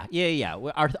 Yeah.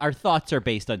 Our thoughts are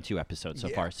based on 2 episodes so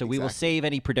far. So we will save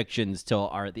any predictions till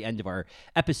the end of our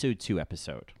episode 2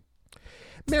 episode.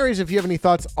 Marys, if you have any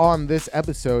thoughts on this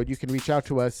episode, you can reach out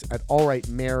to us at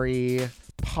AllRightMaryPod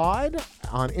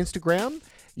on Instagram.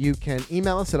 You can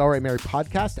email us at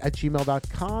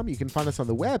allrightmarypodcast@gmail.com. You can find us on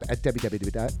the web at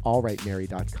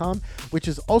www.allrightmary.com, which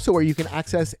is also where you can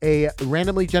access a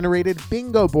randomly generated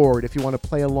bingo board if you want to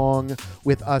play along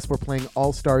with us. We're playing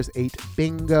All Stars 8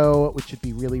 Bingo, which should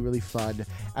be really, really fun,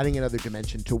 adding another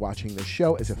dimension to watching the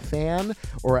show as a fan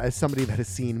or as somebody that has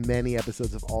seen many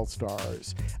episodes of All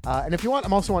Stars. And if you want,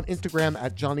 I'm also on Instagram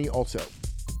at Johnny Also.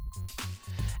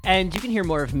 And you can hear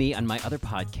more of me on my other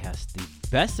podcast, the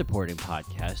Best Supporting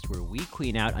Podcast, where we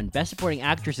queen out on Best Supporting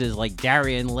Actresses like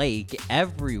Darian Lake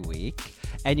every week.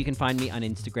 And you can find me on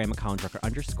Instagram at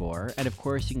ColinDrucker_. And of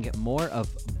course, you can get more of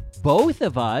both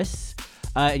of us,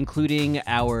 including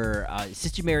our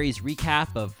Sister Mary's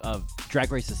recap of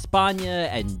Drag Race España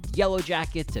and Yellow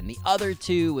Jackets and the other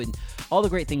two and all the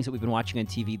great things that we've been watching on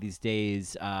TV these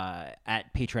days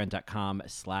at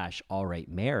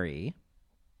patreon.com/allrightmary.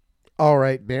 All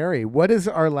right, Mary, what is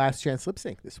our last chance lip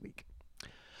sync this week?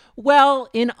 Well,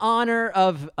 in honor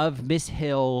of Miss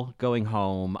Hill going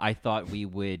home, I thought we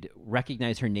would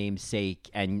recognize her namesake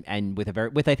and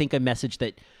with I think a message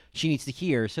that she needs to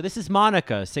hear. So this is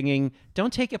Monica singing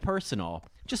 "Don't Take It Personal."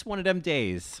 Just one of them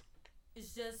days.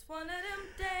 It's just one of them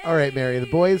days. All right, Mary, the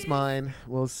boy is mine.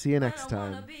 We'll see you next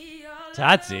time.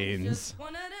 Tatsines.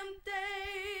 One of them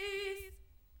days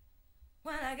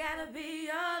when I gotta be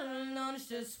all alone. It's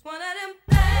just one of them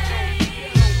days.